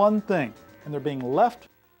told one thing, and they're being left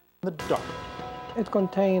in the dark. It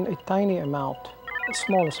contains a tiny amount, a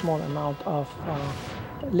small amount of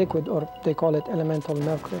liquid, or they call it elemental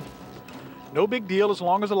mercury. No big deal as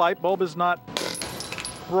long as the light bulb is not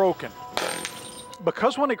broken.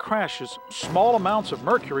 Because when it crashes, small amounts of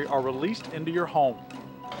mercury are released into your home.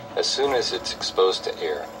 As soon as it's exposed to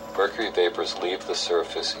air, mercury vapors leave the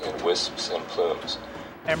surface in wisps and plumes.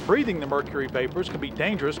 And breathing the mercury vapors can be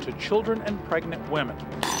dangerous to children and pregnant women.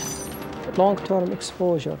 Long-term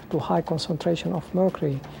exposure to high concentration of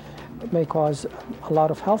mercury may cause a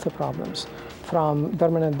lot of health problems, from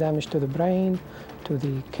permanent damage to the brain, to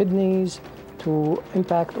the kidneys, to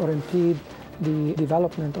impact or impede the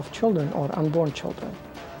development of children or unborn children.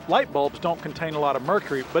 Light bulbs don't contain a lot of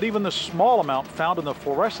mercury, but even the small amount found in the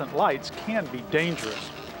fluorescent lights can be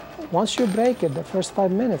dangerous. Once you break it, the first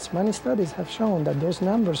 5 minutes, many studies have shown that those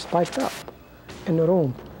numbers spiked up in the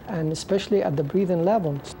room, and especially at the breathing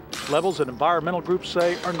levels. Levels that environmental groups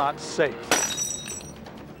say are not safe,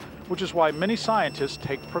 which is why many scientists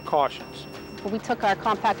take precautions. We took our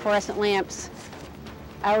compact fluorescent lamps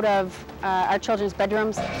out of our children's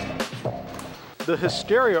bedrooms. The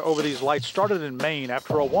hysteria over these lights started in Maine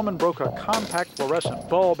after a woman broke a compact fluorescent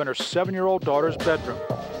bulb in her 7-year-old daughter's bedroom.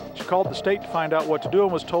 She called the state to find out what to do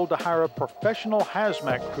and was told to hire a professional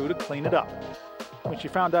hazmat crew to clean it up. When she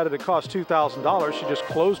found out it had cost $2,000, she just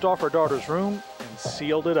closed off her daughter's room and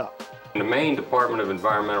sealed it up. The Maine Department of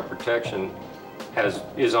Environmental Protection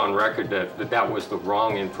is on record that was the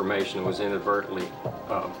wrong information that was inadvertently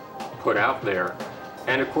put out there.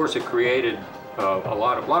 And of course it created a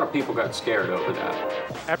lot of people got scared over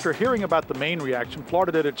that. After hearing about the Maine reaction,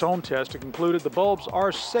 Florida did its own test and concluded the bulbs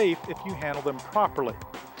are safe if you handle them properly.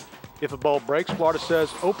 If a bulb breaks, Florida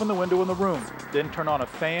says open the window in the room, then turn on a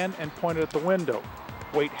fan and point it at the window.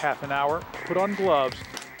 Wait half an hour, put on gloves,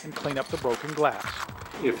 and clean up the broken glass.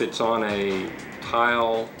 If it's on a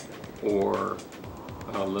tile or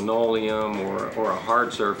linoleum or a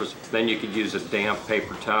hard surface, then you could use a damp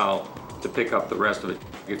paper towel to pick up the rest of it.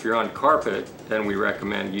 If you're on carpet, then we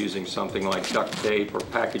recommend using something like duct tape or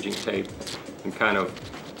packaging tape and kind of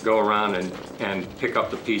go around and pick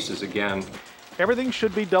up the pieces again. Everything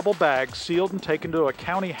should be double bagged, sealed, and taken to a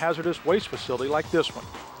county hazardous waste facility like this one.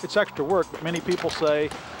 It's extra work, but many people say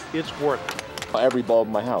it's worth it. Every bulb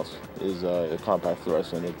in my house is a compact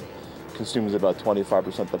fluorescent. It consumes about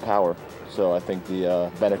 25% of the power. So I think the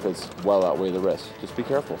benefits well outweigh the risk. Just be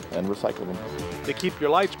careful and recycle them. They keep your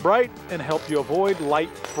lights bright and help you avoid light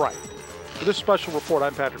fright. For this special report,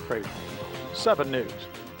 I'm Patrick Frazier, 7 News.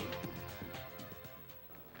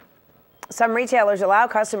 Some retailers allow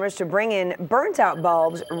customers to bring in burnt-out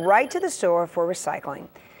bulbs right to the store for recycling.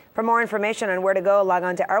 For more information on where to go, log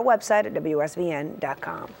on to our website at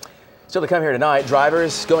WSVN.com. Still to come here tonight,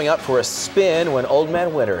 drivers going up for a spin when Old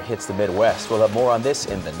Man Winter hits the Midwest. We'll have more on this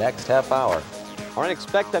in the next half hour. All right,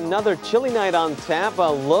 expect another chilly night on tap.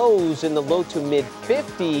 Lows in the low to mid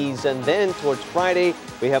 50s, and then towards Friday,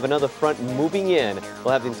 we have another front moving in.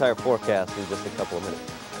 We'll have the entire forecast in just a couple of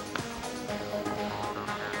minutes.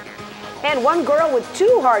 And one girl with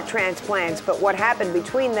 2 heart transplants, but what happened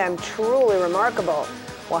between them truly remarkable.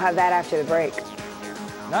 We'll have that after the break.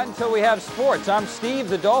 Not until we have sports. I'm Steve.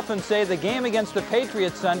 The Dolphins say the game against the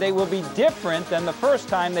Patriots Sunday will be different than the first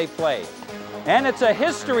time they played. And it's a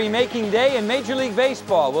history-making day in Major League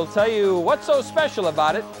Baseball. We'll tell you what's so special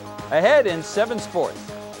about it ahead in 7 Sports.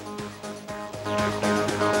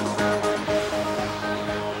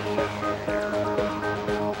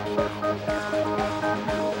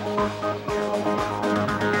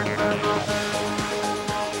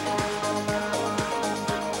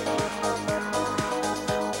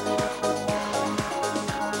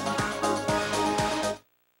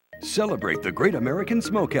 Celebrate the great American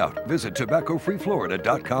smokeout. Visit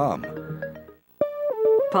tobaccofreeflorida.com.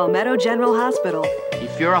 Palmetto General Hospital.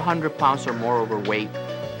 If you're 100 pounds or more overweight,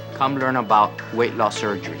 come learn about weight loss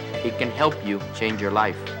surgery. It can help you change your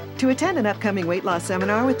life. To attend an upcoming weight loss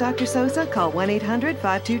seminar with Dr. Sosa, call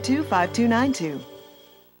 1-800-522-5292.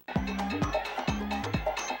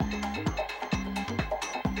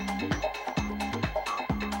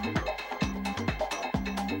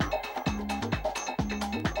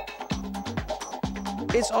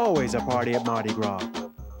 It's always a party at Mardi Gras.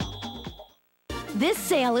 This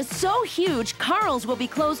sale is so huge, Carl's will be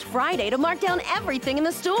closed Friday to mark down everything in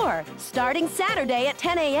the store. Starting Saturday at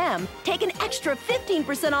 10 a.m., take an extra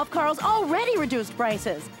 15% off Carl's already reduced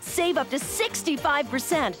prices. Save up to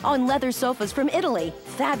 65% on leather sofas from Italy,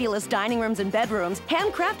 fabulous dining rooms and bedrooms,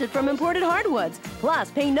 handcrafted from imported hardwoods.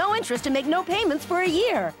 Plus, pay no interest and make no payments for a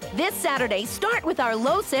year. This Saturday, start with our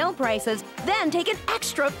low sale prices, then take an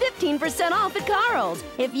extra 15% off at Carl's.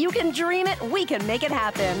 If you can dream it, we can make it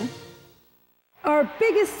happen. Our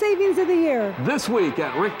biggest savings of the year. This week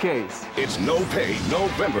at Rick Case. It's No Pay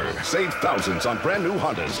November. Save thousands on brand new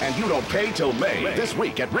Hondas, and you don't pay till May. This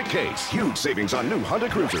week at Rick Case. Huge savings on new Honda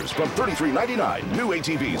Cruisers from $33.99. New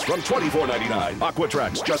ATVs from $24.99.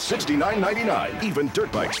 Aquatrax just $69.99. Even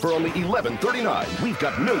dirt bikes for only $11.39. We've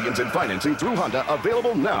got millions in financing through Honda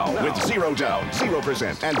available now with 0 down,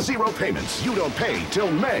 0% and 0 payments. You don't pay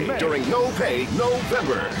till May during No Pay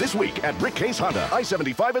November. This week at Rick Case Honda,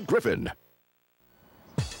 I-75 at Griffin.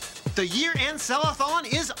 The year-end sell-a-thon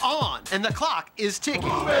is on, and the clock is ticking.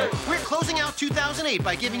 We're closing out 2008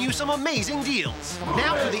 by giving you some amazing deals.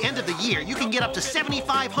 Now through the end of the year, you can get up to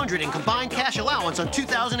 $7,500 in combined cash allowance on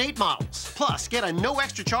 2008 models. Plus, get a no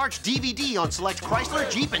extra charge DVD on select Chrysler,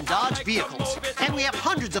 Jeep, and Dodge vehicles. And we have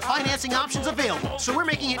hundreds of financing options available, so we're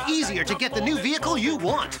making it easier to get the new vehicle you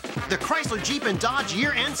want. The Chrysler, Jeep, and Dodge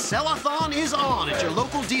year-end sell-a-thon is on at your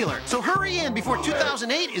local dealer. So hurry in before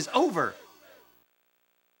 2008 is over.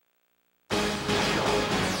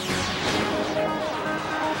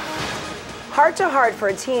 Heart to heart for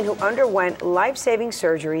a teen who underwent life-saving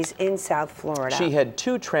surgeries in South Florida. She had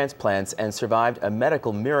 2 transplants and survived a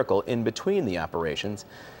medical miracle in between the operations.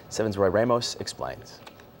 7's Roy Ramos explains.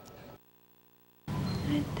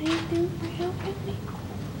 I thank them for helping me.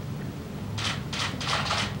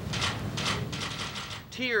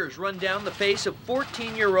 Tears run down the face of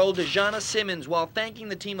 14-year-old Dejana Simmons while thanking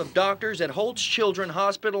the team of doctors at Holtz Children's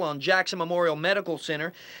Hospital on Jackson Memorial Medical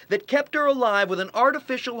Center that kept her alive with an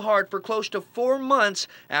artificial heart for close to 4 months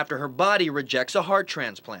after her body rejects a heart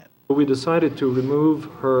transplant. We decided to remove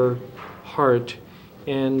her heart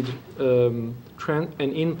and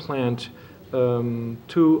implant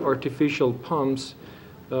 2 artificial pumps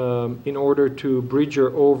in order to bridge her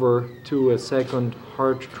over to a second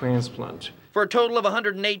heart transplant. For a total of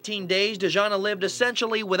 118 days, Dejana lived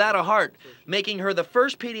essentially without a heart, making her the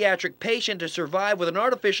first pediatric patient to survive with an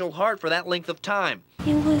artificial heart for that length of time.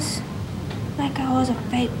 It was like I was a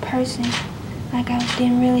fake person, like I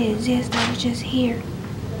didn't really exist, I was just here.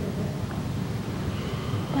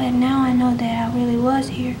 But now I know that I really was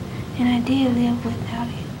here, and I did live without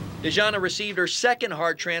it. Dejana received her second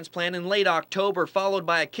heart transplant in late October, followed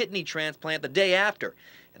by a kidney transplant the day after.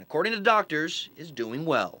 And according to doctors, is doing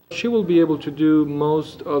well. She will be able to do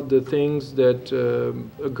most of the things that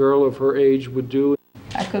a girl of her age would do.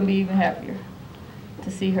 I couldn't be even happier to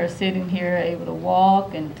see her sitting here able to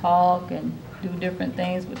walk and talk and do different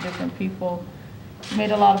things with different people. She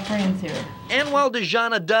made a lot of friends here. And while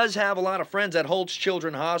Dejana does have a lot of friends at Holtz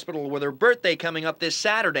Children's Hospital with her birthday coming up this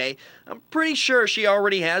Saturday, I'm pretty sure she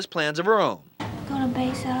already has plans of her own. Go to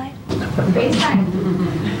Bayside. Bayside?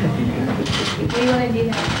 What do you want to do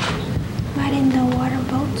now? Ride in the water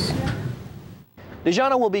boats.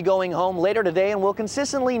 Dejana will be going home later today and will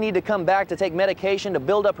consistently need to come back to take medication to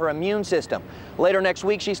build up her immune system. Later next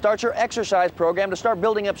week, she starts her exercise program to start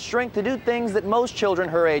building up strength to do things that most children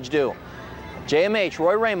her age do. JMH,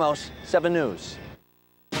 Roy Ramos, 7 News.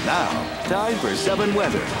 Now, time for 7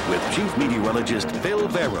 weather with Chief Meteorologist Phil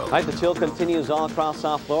Barrow. Right, the chill continues all across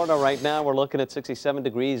South Florida. Right now, we're looking at 67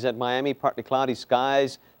 degrees at Miami, partly cloudy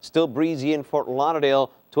skies. Still breezy in Fort Lauderdale,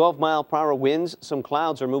 12-mile-per-hour winds. Some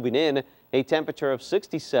clouds are moving in. A temperature of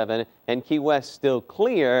 67, and Key West still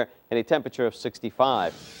clear, and a temperature of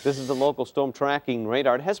 65. This is the local storm tracking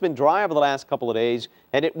radar. It has been dry over the last couple of days,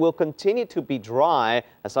 and it will continue to be dry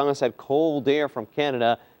as long as that cold air from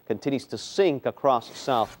Canada continues to sink across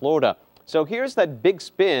South Florida. So here's that big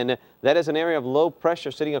spin. That is an area of low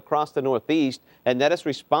pressure sitting across the northeast, and that is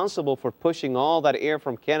responsible for pushing all that air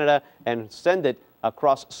from Canada and send it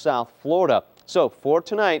across South Florida. So for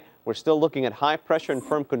tonight, We're still looking at high pressure and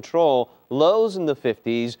firm control, lows in the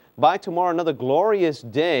 50s. By tomorrow, another glorious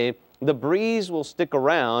day. The breeze will stick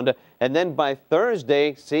around, and then by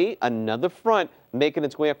Thursday, see, another front making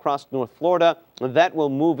its way across North Florida. That will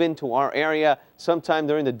move into our area sometime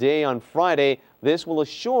during the day on Friday. This will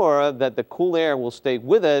assure that the cool air will stay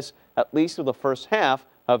with us at least through the first half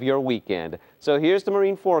of your weekend. So here's the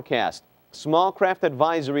marine forecast. Small craft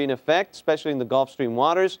advisory in effect, especially in the Gulf Stream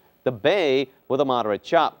waters, the bay with a moderate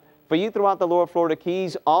chop. For you throughout the lower Florida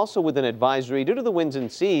Keys, also with an advisory due to the winds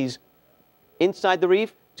and seas. Inside the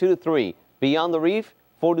reef, 2 to 3. Beyond the reef,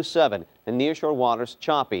 4 to 7. And nearshore waters,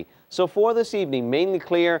 choppy. So for this evening, mainly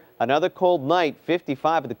clear. Another cold night,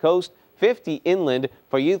 55 at the coast, 50 inland.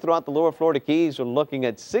 For you throughout the lower Florida Keys, we're looking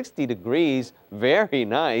at 60 degrees. Very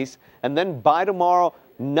nice. And then by tomorrow,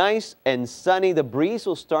 nice and sunny. The breeze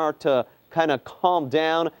will start to kind of calm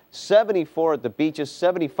down. 74 at the beaches,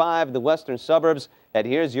 75 in the western suburbs. And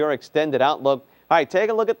here's your extended outlook. All right, take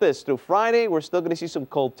a look at this. Through Friday, we're still going to see some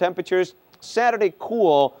cold temperatures. Saturday,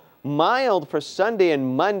 cool. Mild for Sunday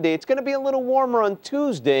and Monday. It's going to be a little warmer on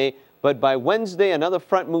Tuesday, but by Wednesday, another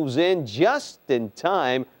front moves in just in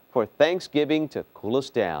time for Thanksgiving to cool us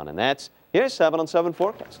down. And that's your 7 on 7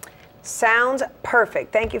 forecast. Sounds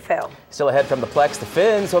perfect. Thank you, Phil. Still ahead from the Plex, the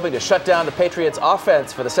Finns hoping to shut down the Patriots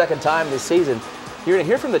offense for the second time this season. You're going to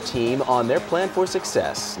hear from the team on their plan for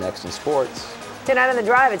success next in sports. Tonight on The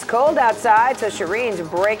Drive, it's cold outside, so Shireen's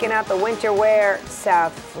breaking out the winter wear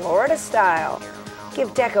South Florida style.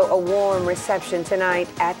 Give Deco a warm reception tonight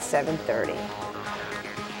at 7:30.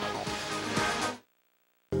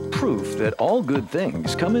 Proof that all good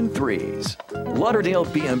things come in threes. Lauderdale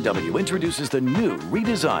BMW introduces the new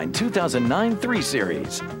redesigned 2009 3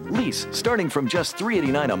 Series. Lease starting from just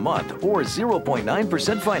 $389 a month or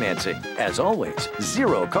 0.9% financing. As always,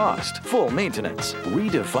 zero cost, full maintenance.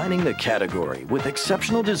 Redefining the category with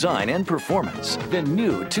exceptional design and performance. The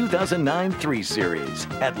new 2009 3 Series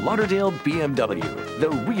at Lauderdale BMW.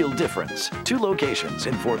 The real difference. 2 locations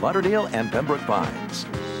in Fort Lauderdale and Pembroke Pines.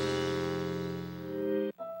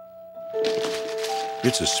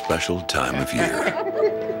 It's a special time of year.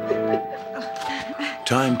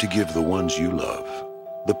 Time to give the ones you love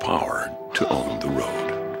the power to own the road.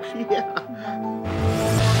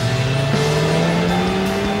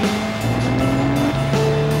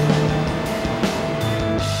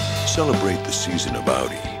 Celebrate the season of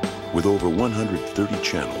Audi with over 130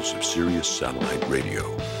 channels of Sirius satellite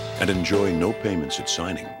radio and enjoy no payments at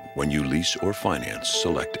signing when you lease or finance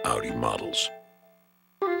select Audi models.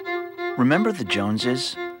 Remember the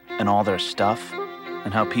Joneses and all their stuff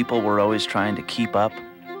and how people were always trying to keep up?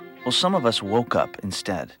 Well, some of us woke up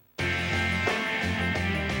instead.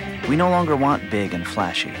 We no longer want big and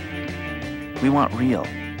flashy. We want real,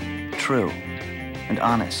 true, and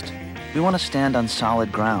honest. We want to stand on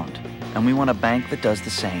solid ground, and we want a bank that does the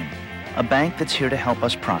same. A bank that's here to help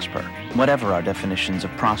us prosper, whatever our definitions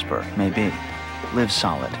of prosper may be. Live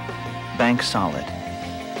solid. Bank solid.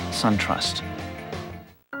 SunTrust.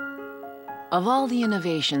 Of all the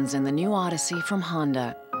innovations in the new Odyssey from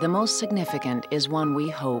Honda, the most significant is one we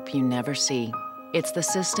hope you never see. It's the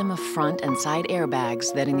system of front and side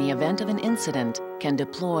airbags that in the event of an incident can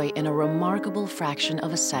deploy in a remarkable fraction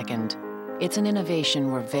of a second. It's an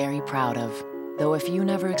innovation we're very proud of, though if you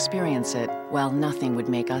never experience it, well, nothing would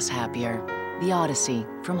make us happier. The Odyssey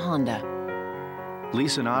from Honda.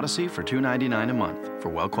 Lease an Odyssey for $299 a month for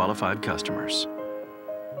well-qualified customers.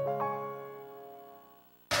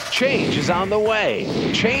 Change is on the way.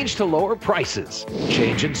 Change to lower prices.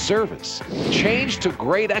 Change in service. Change to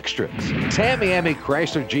great extras. Tamiami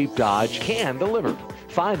Chrysler Jeep Dodge can deliver.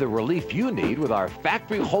 Find the relief you need with our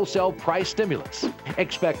factory wholesale price stimulus.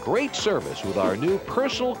 Expect great service with our new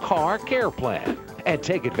personal car care plan. And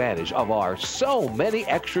take advantage of our So Many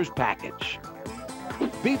Extras package.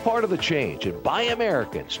 Be part of the change and buy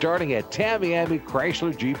American starting at Tamiami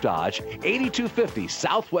Chrysler Jeep Dodge, 8250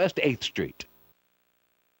 Southwest 8th Street.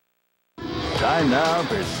 Time now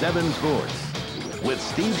for 7 Sports with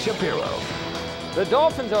Steve Shapiro. The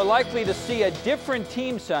Dolphins are likely to see a different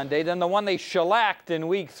team Sunday than the one they shellacked in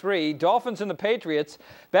Week 3. Dolphins and the Patriots.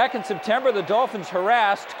 Back in September, the Dolphins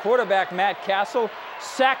harassed quarterback Matt Castle,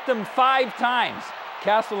 sacked him 5 times.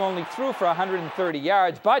 Castle only threw for 130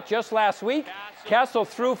 yards, but just last week, Castle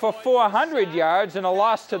threw for 400 yards in a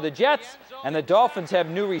loss to the Jets, and the Dolphins have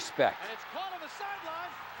new respect.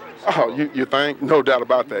 Oh, you think? No doubt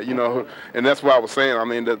about that, you know, and that's what I was saying. I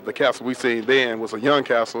mean, the Castle we seen then was a young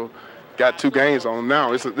Castle, got 2 games on him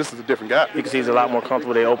now. This is a different guy. You can see he's a lot more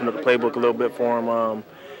comfortable. They opened up the playbook a little bit for him.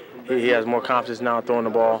 He has more confidence now throwing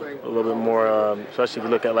the ball a little bit more, especially if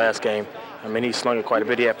you look at last game. I mean, he slung it quite a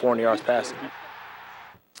bit. He had 400 yards passing.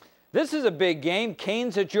 This is a big game.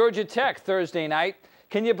 Canes at Georgia Tech Thursday night.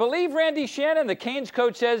 Can you believe Randy Shannon? The Canes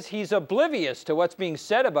coach says he's oblivious to what's being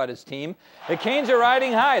said about his team. The Canes are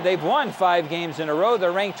riding high. They've won 5 games in a row.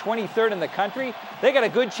 They're ranked 23rd in the country. They got a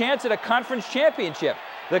good chance at a conference championship.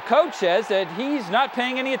 The coach says that he's not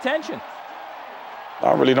paying any attention.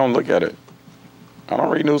 I really don't look at it. I don't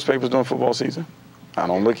read newspapers during football season. I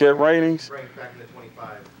don't look at ratings. Ranked back in the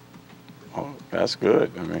 25. Oh, that's good.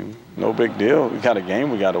 I mean, no big deal. We got a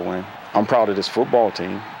game we got to win. I'm proud of this football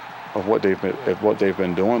team, of what they've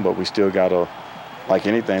been doing, but we still got like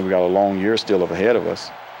anything, we got a long year still up ahead of us.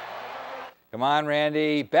 Come on,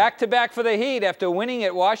 Randy. Back-to-back for the Heat after winning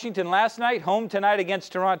at Washington last night, home tonight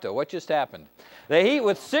against Toronto. What just happened? The Heat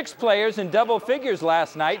with 6 players in double figures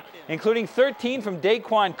last night, including 13 from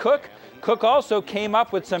Daquan Cook. Cook also came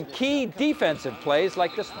up with some key defensive plays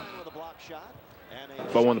like this one.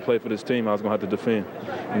 If I wanted to play for this team, I was going to have to defend.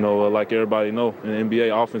 You know, like everybody know, in the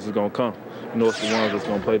NBA, offense is going to come. You know, it's the ones that's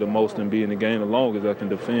going to play the most and be in the game the longest that can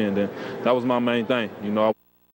defend. And that was my main thing, you know.